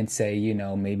petty and say,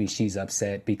 maybe she's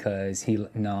upset because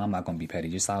no, I'm not going to be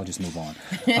petty. I'll just move on.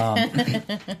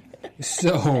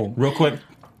 So real quick,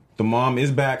 the mom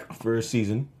is back for a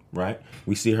season, right?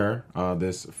 We see her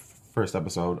this first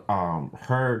episode.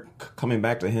 Her coming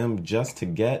back to him just to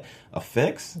get a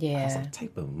fix. Yeah. What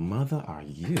type of mother are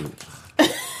you?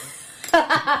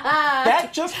 That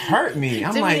just hurt me.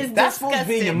 I'm like, that's supposed to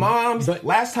be your mom's. But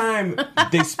last time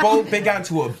they spoke, they got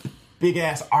into a big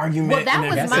ass argument.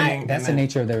 Well, that's the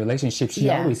nature of their relationship. She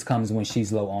always comes when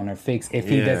she's low on her fix. If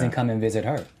he doesn't come and visit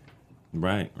her.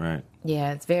 Right.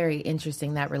 Yeah, it's very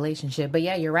interesting, that relationship. But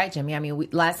yeah, you're right, Jimmy. I mean,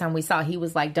 last time we saw, he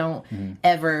was like, don't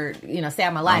ever, stay out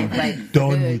of my life. Like,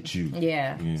 done with you.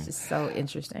 Yeah, it's just so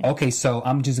interesting. Okay, so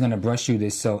I'm just going to brush through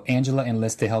this. So Angela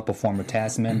enlists to help a former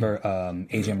task member,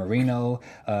 Adrian Marino.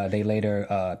 They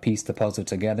later piece the puzzle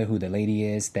together, who the lady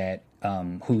is that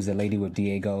who's the lady with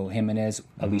Diego Jimenez,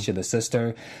 Alicia the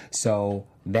sister. So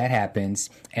that happens,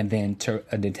 and then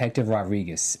Detective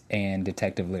Rodriguez and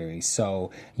Detective Leary.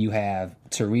 So you have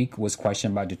Tariq was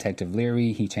questioned by Detective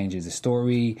Leary. He changes the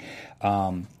story.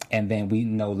 And then we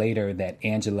know later that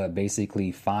Angela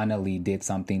basically finally did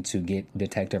something to get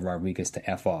Detective Rodriguez to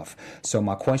F off. So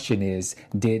my question is,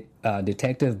 did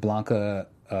Detective Blanca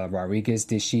Rodriguez,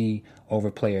 did she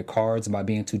overplay her cards by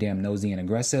being too damn nosy and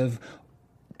aggressive?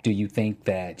 Do you think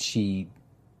that she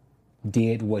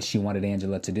did what she wanted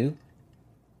Angela to do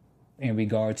in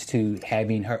regards to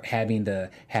having the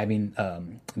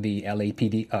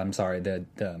LAPD,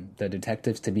 the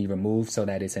detectives to be removed so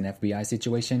that it's an FBI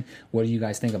situation? What do you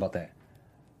guys think about that?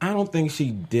 I don't think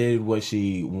she did what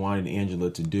she wanted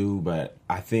Angela to do, but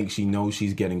I think she knows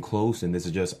she's getting close, and this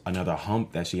is just another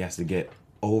hump that she has to get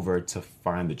over to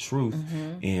find the truth.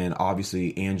 And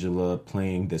obviously Angela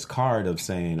playing this card of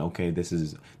saying, okay, this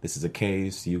is a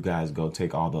case, you guys go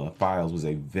take all the files, was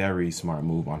a very smart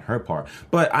move on her part.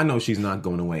 But I know she's not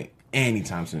going away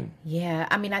anytime soon. Yeah,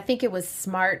 I mean, I think it was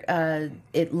smart.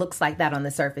 It looks like that on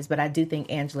the surface, but I do think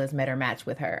Angela's met her match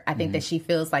with her. I think that she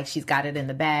feels like she's got it in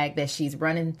the bag, that she's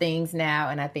running things now,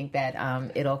 and I think that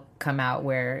it'll come out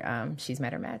where she's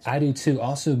met her match. I do too,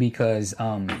 also because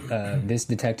this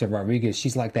Detective Rodriguez,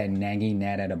 she's like that nagging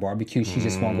gnat at a barbecue. She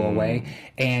just won't go away,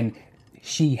 and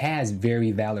she has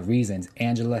very valid reasons.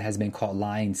 Angela has been caught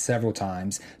lying several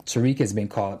times. Tariq has been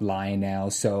caught lying now.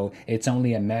 So it's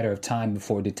only a matter of time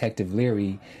before Detective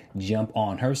Leary jump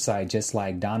on her side, just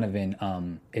like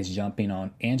Donovan is jumping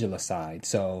on Angela's side.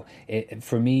 So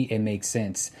for me, it makes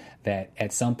sense that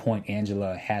at some point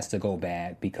Angela has to go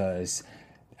bad because,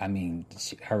 I mean,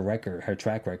 her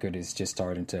track record is just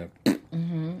starting to...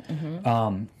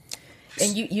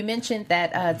 And you mentioned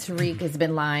that Tariq has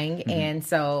been lying, and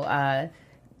so I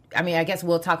mean, I guess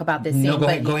we'll talk about this. No, go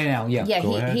ahead now. Yeah,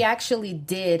 he actually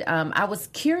did. I was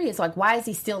curious, like, why is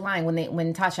he still lying?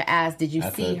 When Tasha asked, "Did you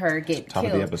see her get top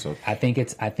killed?" Of the episode. I think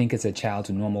it's a child's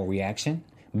normal reaction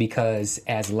because,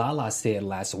 as Lala said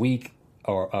last week,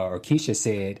 or Keisha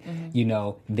said,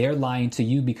 they're lying to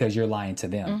you because you're lying to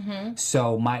them.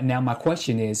 So my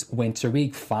question is, when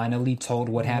Tariq finally told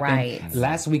what happened,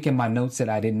 last week in my notes that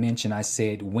I didn't mention, I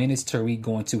said, when is Tariq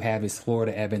going to have his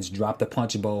Florida Evans drop the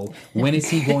punch bowl? When is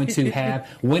he going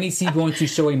to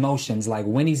show emotions? Like,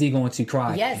 when is he going to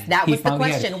cry? Yes, that was the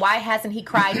question. Why hasn't he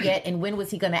cried yet? And when was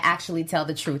he going to actually tell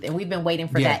the truth? And we've been waiting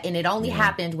for that. And it only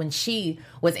happened when she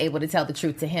was able to tell the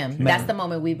truth to him. That's the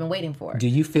moment we've been waiting for. Do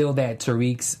you feel that Tariq's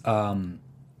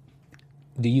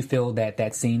do you feel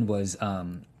that scene was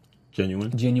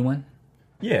genuine?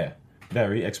 Yeah,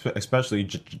 Very, especially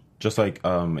just like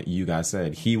you guys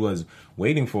said, he was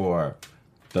waiting for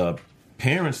the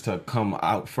parents to come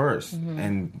out first,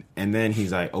 and then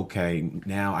he's like, okay,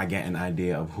 now I get an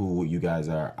idea of who you guys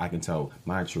are. I can tell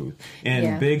my truth.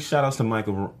 And big shout outs to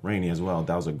Michael Rainey as well.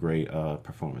 That was a great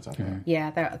performance, I thought.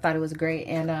 Yeah, I thought it was great,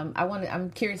 and I'm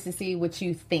curious to see what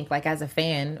you think, like as a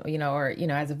fan, or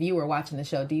as a viewer watching the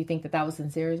show. Do you think that was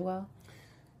sincere as well?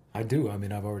 I do. I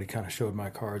mean, I've already kind of showed my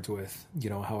cards with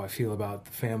how I feel about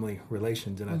the family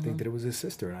relations, and I think that it was his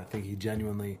sister, and I think he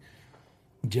genuinely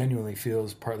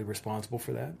feels partly responsible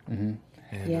for that. And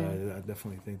I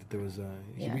definitely think that there was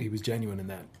he was genuine in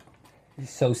that.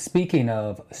 So speaking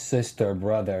of sister,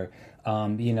 brother,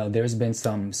 there's been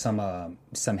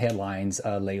some headlines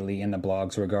lately in the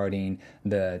blogs regarding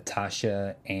the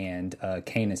Tasha and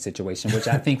Kanan situation, which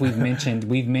I think we've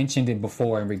mentioned it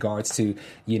before in regards to,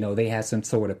 they had some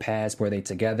sort of past. Were they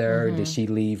together? Did she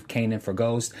leave Kanan for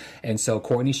Ghost? And so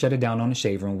Courtney shut it down on the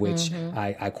shade room, which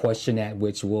I question that,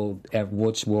 which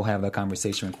we'll have a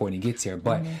conversation when Courtney gets here.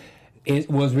 But it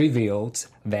was revealed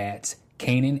that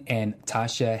Kanan and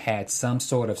Tasha had some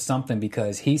sort of something,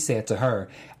 because he said to her,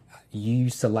 you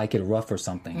used to like it rough or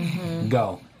something.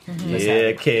 Go.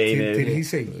 Yeah, Kanan. Did he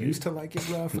say used to like it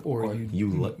rough, or you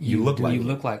look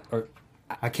like? Or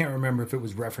I can't remember if it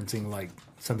was referencing like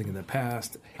something in the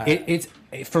past. It's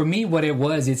for me, what it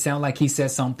was, it sounded like he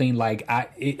said something like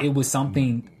it was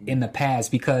something in the past,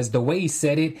 because the way he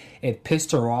said it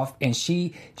pissed her off, and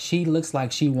she looks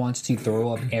like she wants to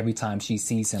throw up every time she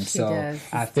sees him.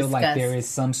 I feel like there is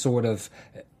some sort of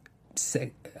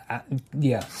something.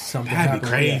 That'd be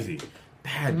crazy.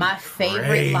 My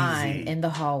favorite line in the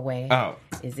hallway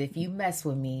is, if you mess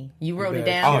with me, you wrote it Oh,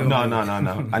 down.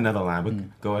 no. Another line,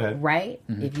 but go ahead. Right?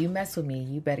 If you mess with me,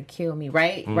 you better kill me.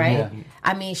 Right? Right?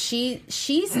 I mean,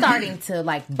 she's starting to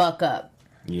like buck up.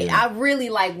 Yeah. I really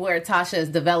like where Tasha is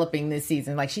developing this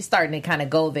season. Like, she's starting to kind of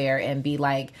go there and be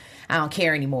like, I don't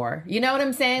care anymore. You know what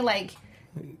I'm saying? Like,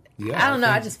 I don't know.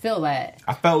 I just feel that.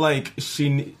 I felt like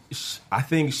I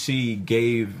think she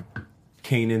gave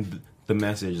Kanan the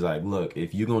message, like, look,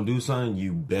 if you're gonna do something,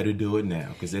 you better do it now,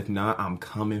 because if not, I'm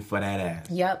coming for that ass.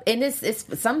 Yep. And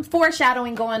it's some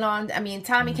foreshadowing going on. I mean,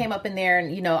 Tommy came up in there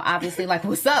and, obviously like,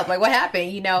 what's up? Like, what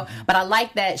happened? But I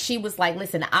like that she was like,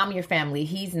 listen, I'm your family.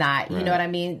 He's not. You know what I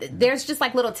mean? There's just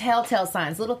like little telltale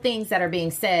signs, little things that are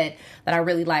being said that I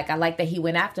really like. I like that he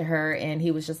went after her and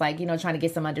he was just like, trying to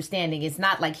get some understanding. It's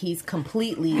not like he's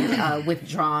completely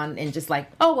withdrawn and just like,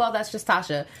 oh, well, that's just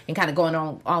Tasha, and kind of going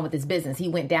on with his business. He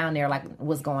went down there like,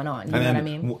 what's going on? You know what I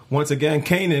mean? Once again,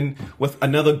 Kanan with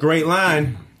another great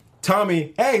line.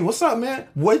 Tommy, hey, what's up, man?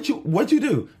 What'd you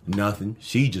do? Nothing.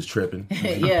 She just tripping.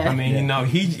 Yeah. I mean,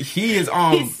 he is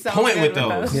on point with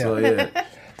those. Yeah. So yeah.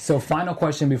 So final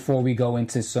question before we go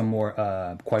into some more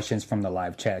questions from the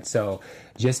live chat. So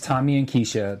just Tommy and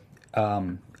Keisha,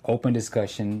 open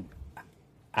discussion.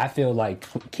 I feel like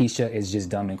Keisha is just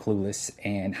dumb and clueless,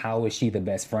 and how is she the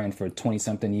best friend for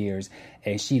 20-something years,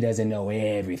 and she doesn't know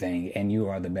everything, and you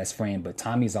are the best friend, but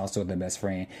Tommy's also the best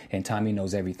friend, and Tommy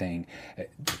knows everything.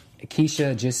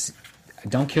 Keisha, just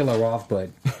don't kill her off, but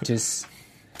just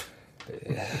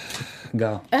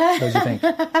go. What do you think?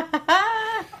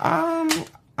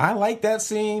 I like that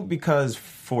scene because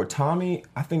for Tommy,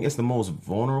 I think it's the most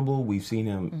vulnerable we've seen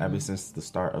him ever since the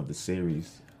start of the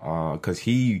series. Because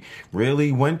he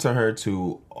really went to her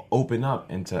to open up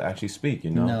and to actually speak,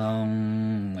 No,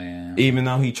 man. Even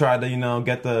though he tried to,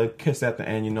 get the kiss at the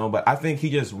end, But I think he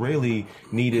just really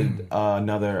needed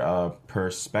another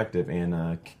perspective,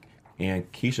 and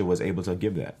Keisha was able to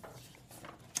give that.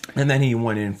 And then he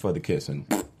went in for the kiss. And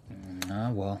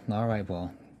well, all right,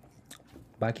 well.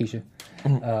 Bye, Keisha.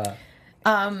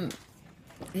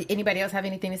 Anybody else have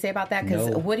anything to say about that?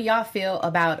 Because what do y'all feel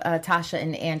about Tasha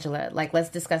and Angela? Like, let's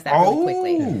discuss that really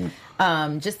quickly.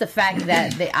 Just the fact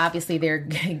that they're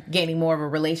gaining more of a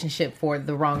relationship for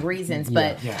the wrong reasons.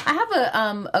 But I have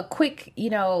a quick,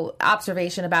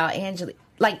 observation about Angela.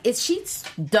 Like, is she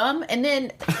dumb? And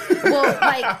then,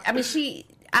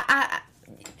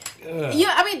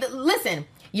 listen.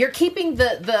 You're keeping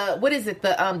the what is it,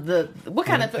 what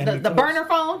kind of the burner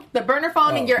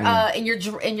phone in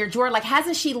your drawer. Like,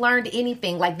 hasn't she learned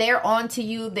anything? Like, they're on to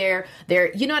you. They're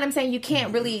you know what I'm saying? You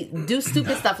can't really do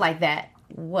stupid stuff like that.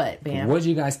 What, Bam? What did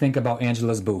you guys think about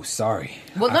Angela's boost? Sorry.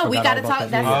 Well, no, we got to talk.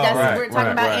 We're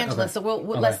talking about Angela, okay. so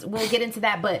we'll get into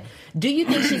that. But do you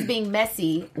think she's being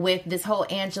messy with this whole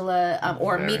Angela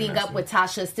or very meeting messy up with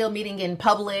Tasha, still meeting in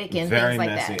public and very things like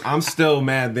messy. that? I'm still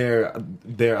mad they're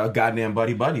a goddamn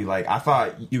buddy. Like, I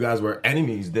thought you guys were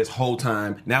enemies this whole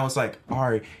time. Now it's like,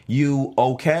 are you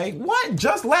okay? What?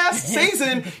 Just last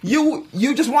season, you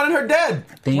just wanted her dead.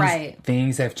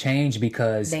 Things have changed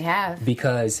because they have.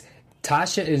 Because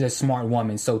Tasha is a smart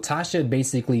woman, so Tasha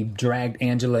basically dragged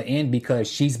Angela in because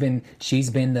she's been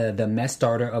the mess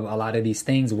starter of a lot of these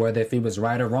things. Whether if it was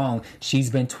right or wrong, she's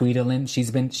been tweedling.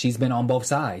 She's been on both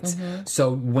sides. Mm-hmm.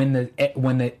 So when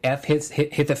the F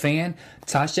hit the fan,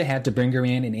 Tasha had to bring her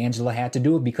in, and Angela had to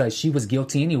do it because she was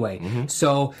guilty anyway. Mm-hmm.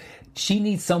 So she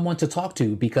needs someone to talk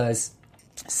to because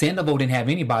Sandoval didn't have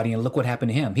anybody, and look what happened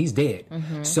to him. He's dead.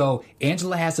 Mm-hmm. So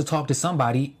Angela has to talk to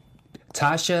somebody.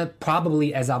 Tasha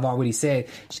probably, as I've already said,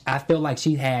 I feel like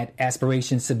she had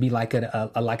aspirations to be like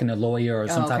a lawyer or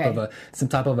some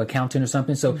type of accountant or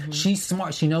something. So she's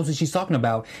smart. She knows what she's talking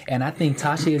about, and I think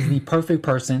Tasha is the perfect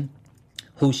person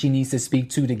who she needs to speak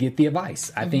to get the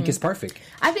advice. I think it's perfect.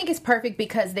 I think it's perfect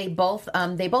because they both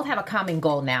have a common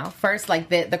goal now. First, like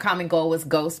the common goal was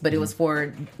Ghost, but it was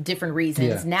for different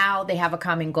reasons. Yeah. Now they have a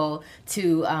common goal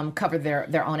to cover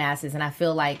their own asses, and I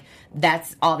feel like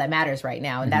that's all that matters right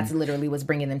now, and that's literally what's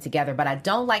bringing them together. But I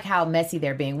don't like how messy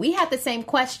they're being. We had the same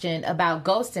question about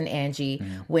Ghost and Angie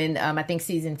when I think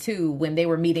season 2 when they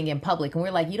were meeting in public, and we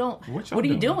we're like, what are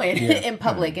you doing in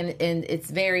public? And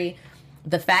it's very.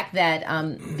 The fact that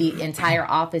the entire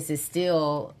office is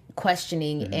still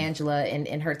questioning Angela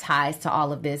and her ties to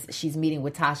all of this, she's meeting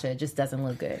with Tasha, it just doesn't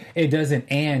look good. It doesn't.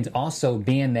 And also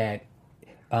being that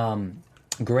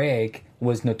Greg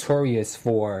was notorious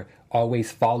for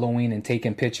always following and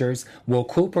taking pictures. Well,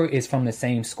 Cooper is from the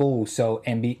same school, so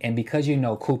and because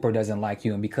Cooper doesn't like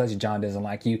you, and because John doesn't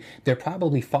like you, they're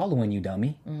probably following you,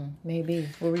 dummy. Maybe.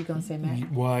 What were you gonna say,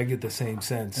 Matt? Well, I get the same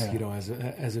sense,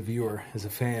 as a viewer, as a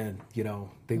fan,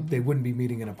 they wouldn't be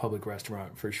meeting in a public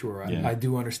restaurant for sure. I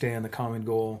do understand the common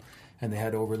goal, and they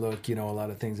had to overlook, a lot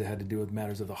of things that had to do with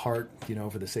matters of the heart,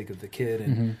 for the sake of the kid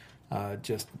and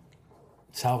just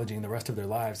salvaging the rest of their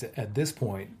lives at this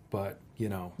point, but go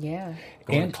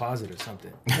in a closet or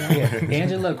something.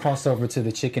 Angela crossed over to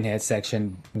the chicken head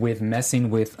section with messing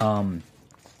with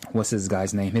what's this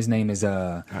guy's name? His name is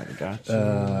I got you.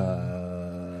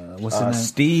 What's his name?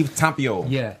 Steve Tampio.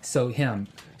 Yeah, so him.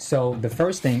 So the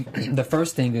first thing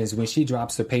is when she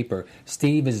drops the paper,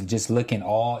 Steve is just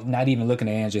not even looking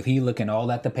at Angela. He looking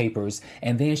all at the papers,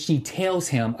 and then she tells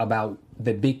him about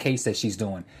the big case that she's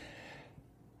doing.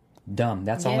 Dumb.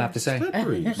 That's all I have to say.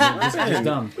 It's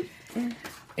dumb.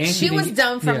 And she was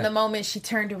dumb from the moment she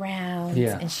turned around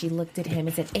and she looked at him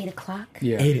and said, 8 o'clock?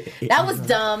 Yeah. That was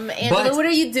dumb. Angela, what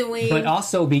are you doing? But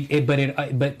also,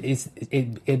 it's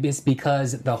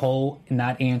because the whole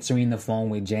not answering the phone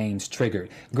with James triggered.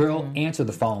 Girl, answer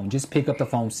the phone. Just pick up the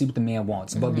phone, see what the man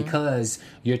wants. But because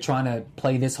you're trying to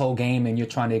play this whole game and you're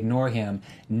trying to ignore him,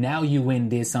 now you went and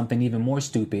did something even more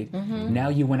stupid. Now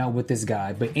you went out with this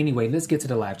guy. But anyway, let's get to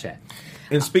the live chat.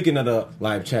 And speaking of the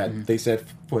live chat, they said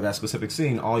for that specific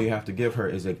scene, all you have to give her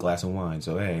is a glass of wine.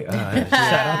 So, hey, shout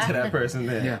out to that person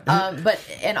there. Yeah. But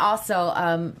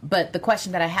the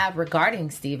question that I have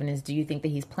regarding Steven is, do you think that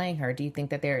he's playing her? Do you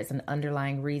think that there is an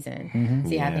underlying reason?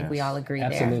 See, I think we all agree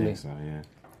Absolutely. there. I think so, yeah.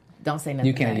 Don't say nothing.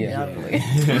 You can't.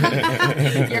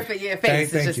 Your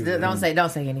face is just. Don't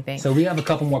say anything. So we have a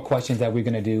couple more questions that we're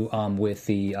going to do with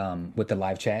the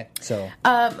live chat. So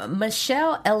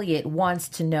Michelle Elliott wants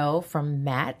to know from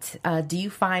Matt: do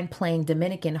you find playing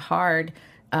Dominican hard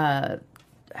to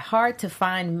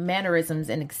find mannerisms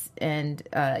and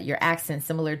your accent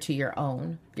similar to your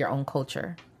own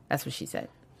culture? That's what she said.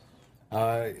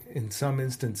 In some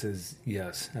instances,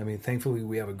 yes. I mean, thankfully,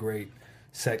 we have a great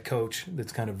set coach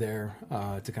that's kind of there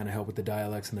to kind of help with the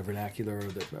dialects and the vernacular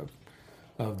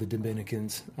of the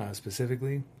Dominicans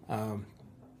specifically.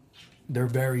 They're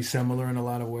very similar in a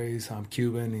lot of ways. I'm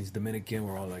Cuban, he's Dominican,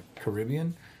 we're all like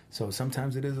Caribbean. So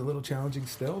sometimes it is a little challenging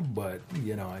still, but,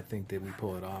 I think that we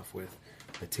pull it off with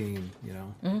a team,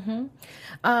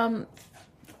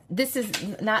 This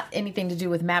is not anything to do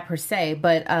with Matt per se,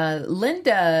 but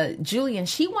Linda Julian,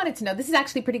 she wanted to know, this is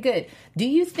actually pretty good. Do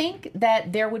you think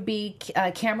that there would be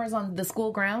cameras on the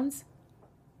school grounds?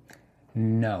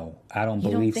 No, I don't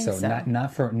believe so.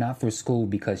 Not for school,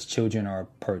 because children are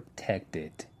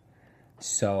protected.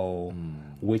 So,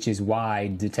 which is why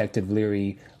Detective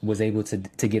Leary was able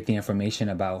to get the information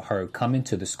about her coming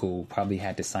to the school, probably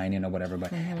had to sign in or whatever.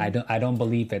 But I don't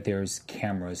believe that there's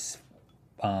cameras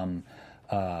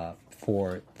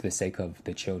for the sake of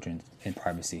the children and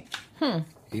privacy.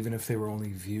 Even if they were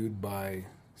only viewed by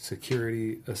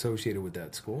security associated with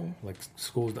that school, like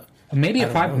schools. Maybe a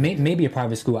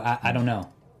private school. I don't know.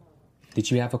 Did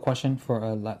you have a question for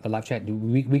the live chat?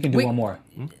 We can do one more.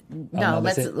 No,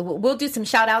 we'll do some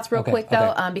shout outs real quick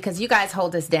though, because you guys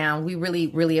hold us down. We really,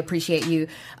 really appreciate you.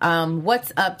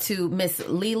 What's up to Miss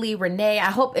Lily Renee?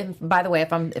 I hope, and by the way,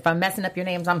 if I'm messing up your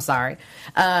names, I'm sorry.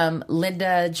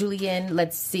 Linda, Julian,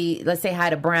 let's say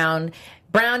hi to Brownie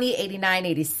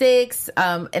 8986,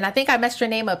 and I think I messed your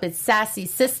name up. It's Sassy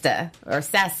Sister.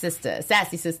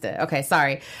 Okay,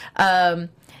 sorry.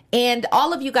 And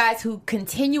all of you guys who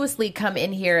continuously come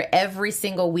in here every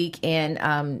single week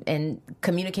and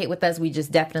communicate with us, we just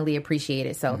definitely appreciate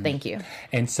it. So thank you.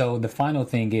 And so the final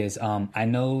thing is, I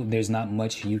know there's not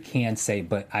much you can say,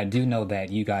 but I do know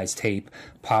that you guys tape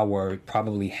Power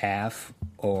probably half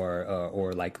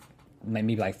or like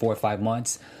maybe like 4 or 5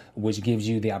 months, which gives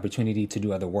you the opportunity to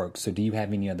do other work. So do you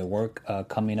have any other work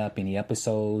coming up? Any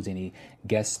episodes, any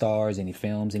guest stars, any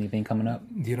films, anything coming up?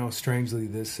 You know, strangely,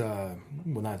 this, well,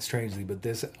 not strangely, but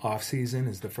this off season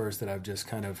is the first that I've just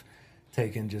kind of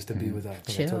taken just to be with. I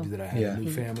think I told you that I had a new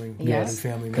family. Yes.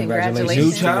 New family member.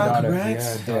 Congratulations. New child.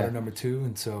 Daughter number 2.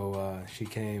 And so she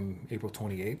came April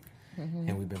 28th.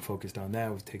 And we've been focused on that.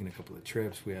 We've taken a couple of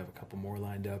trips. We have a couple more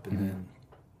lined up. And then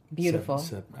beautiful. I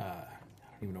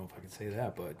don't even know if I can say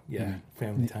that, but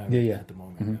family time at the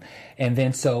moment. And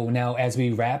then so now as we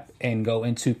wrap and go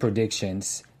into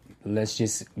predictions, let's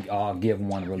just give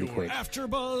one really quick.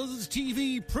 AfterBuzz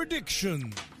TV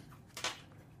prediction.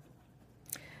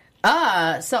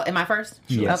 So am I first?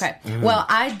 Yes. Okay. Well,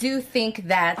 I do think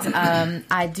that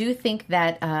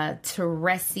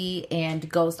Teresi and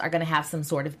Ghost are going to have some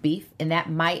sort of beef, and that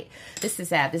might. This is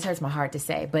sad. This hurts my heart to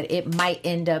say, but it might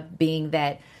end up being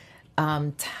that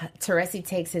Teresi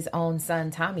takes his own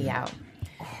son Tommy out.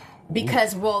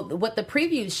 Because, well, what the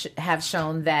previews have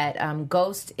shown that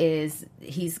Ghost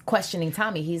he's questioning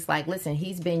Tommy. He's like, listen,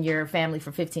 he's been your family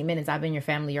for 15 minutes. I've been your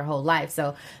family your whole life.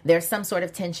 So there's some sort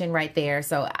of tension right there.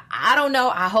 So I don't know.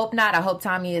 I hope not. I hope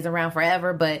Tommy is around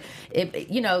forever. But,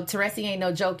 Teresi ain't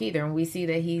no joke either. And we see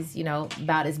that he's,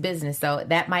 about his business. So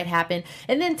that might happen.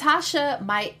 And then Tasha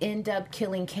might end up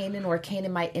killing Kanan, or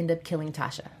Kanan might end up killing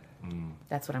Tasha.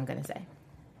 That's what I'm going to say.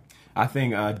 I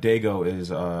think Dago is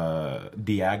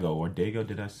Diego or Dago.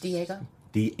 Did I say?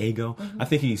 Diego. I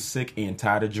think he's sick and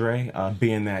tired of Dre,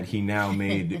 being that he now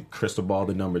made Crystal Ball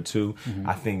the number 2.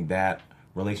 I think that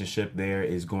relationship there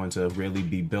is going to really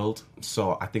be built.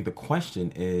 So I think the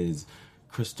question is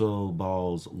Crystal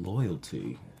Ball's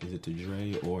loyalty. Is it to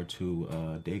Dre or to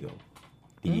Dago?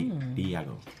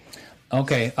 Diego.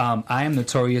 Okay, I am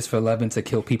notorious for loving to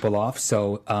kill people off,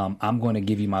 so I'm going to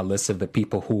give you my list of the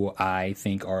people who I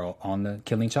think are on the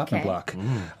killing chopping block.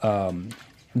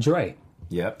 Dre.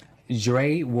 Yep.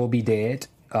 Dre will be dead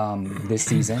this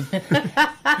season.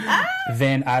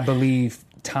 Then I believe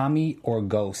Tommy or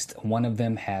Ghost, one of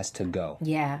them has to go.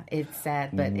 Yeah, it's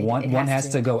sad, but one has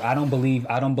to go. I don't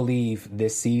believe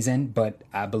this season, but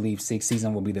I believe 6th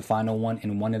season will be the final one,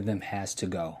 and one of them has to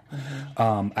go.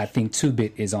 I think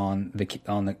 2-Bit is on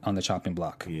the chopping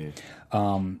block. Yeah.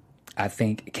 I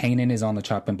think Kanan is on the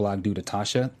chopping block due to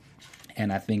Tasha,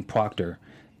 and I think Proctor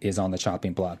is on the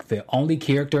chopping block. The only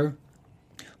character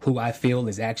who I feel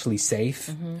is actually safe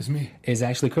is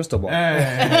actually Crystal Ball.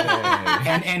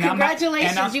 And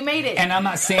congratulations, you made it. And I'm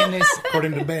not saying this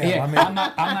according to Bam. Yeah, I'm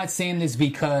not saying this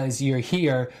because you're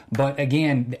here, but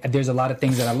again, there's a lot of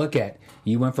things that I look at.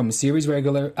 You went from a series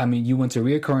regular. You went to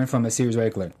reoccurring from a series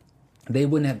regular. They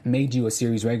wouldn't have made you a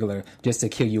series regular just to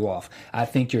kill you off. I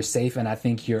think you're safe, and I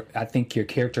think your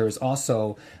character is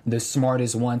also the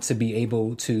smartest one to be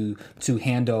able to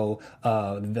handle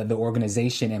the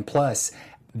organization. And plus,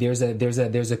 there's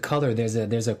a color,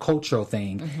 there's a cultural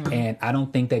thing, and I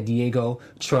don't think that Diego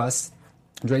trusts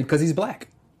Dre because he's black.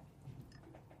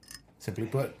 Simply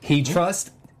put, he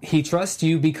trusts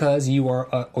you because you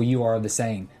are the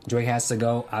same. Dre has to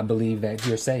go. I believe that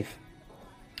you're safe.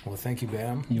 Well, thank you,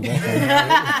 Bam. You're welcome.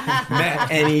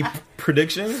 Matt, any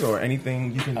predictions or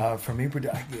anything you can? For me,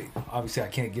 obviously I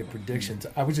can't give predictions.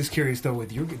 I was just curious though.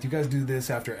 Do you guys do this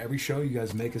after every show? You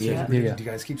guys make a season prediction? Do you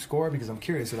guys keep score? Because I'm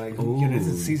curious. This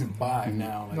is season 5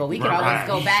 now. Well, we can always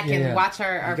go back and watch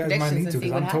our predictions and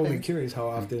see what happens. I'm totally curious how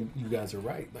often you guys are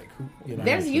right.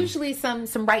 There's usually some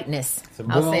rightness.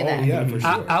 I'll say that. Yeah, for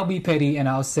sure. I'll be petty and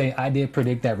I'll say I did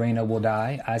predict that Reina will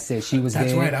die. I said she was dead.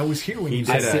 That's right. I was here when you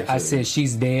said that. I said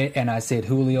she's dead, and I said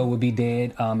Julio would be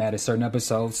dead at a certain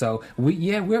episode. So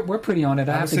we're pretty on it.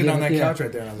 I'm sitting on that couch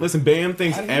right there. Listen, Bam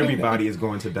thinks everybody is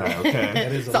going to die.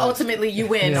 Okay. So ultimately, you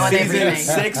win on Season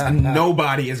everything. 6,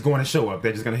 nobody is going to show up.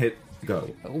 They're just going to hit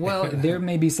go. Well, there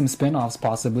may be some spin-offs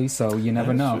possibly, so you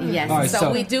never know. Yes. All right,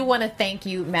 so we do want to thank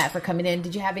you, Matt, for coming in.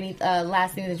 Did you have any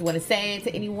last thing that you want to say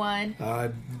to anyone?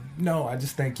 No, I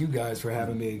just thank you guys for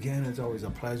having me again. It's always a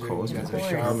pleasure. You guys are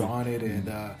sharp on it, and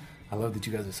I love that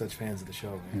you guys are such fans of the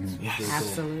show, man. Yes. Really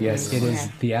absolutely. Cool. Yes, it is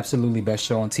the absolutely best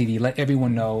show on TV. Let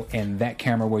everyone know, and that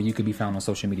camera where you could be found on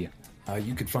social media.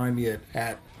 You could find me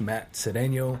at Matt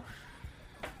Cedeno,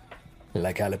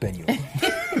 like jalapeno.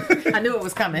 I knew it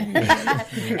was coming.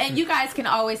 And you guys can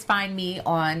always find me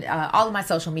on all of my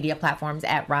social media platforms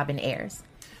at Robin Ayers.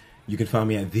 You can find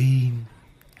me at the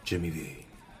Jimmy V.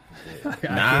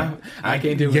 I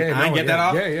can't do it. Yeah, I get that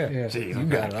off. Yeah. Jeez, you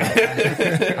got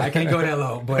it. I can't go that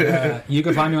low, but you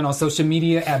can find me on social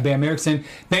media at Bam Erickson.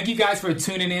 Thank you guys for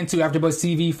tuning in to AfterBuzz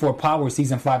TV for Power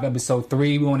Season 5, Episode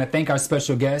 3. We want to thank our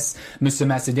special guest, Mr.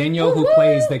 Cedeno, who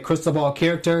plays the Crystal Ball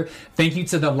character. Thank you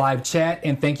to the live chat,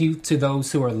 and thank you to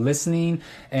those who are listening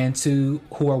and to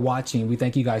who are watching. We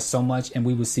thank you guys so much, and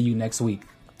we will see you next week.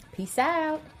 Peace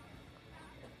out.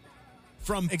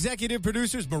 From executive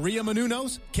producers Maria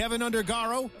Menounos, Kevin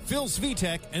Undergaro, Phil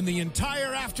Svitek, and the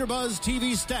entire AfterBuzz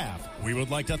TV staff, we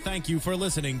would like to thank you for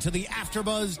listening to the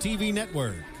AfterBuzz TV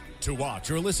network. To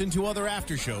watch or listen to other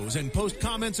after shows and post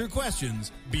comments or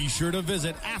questions, be sure to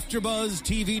visit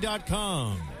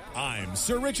AfterBuzzTV.com. I'm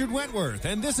Sir Richard Wentworth,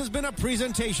 and this has been a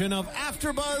presentation of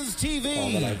AfterBuzz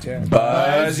TV.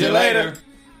 Buzz you later.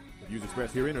 The views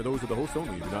expressed herein are those of the host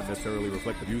only and do not necessarily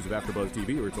reflect the views of AfterBuzz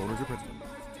TV or its owners or principals.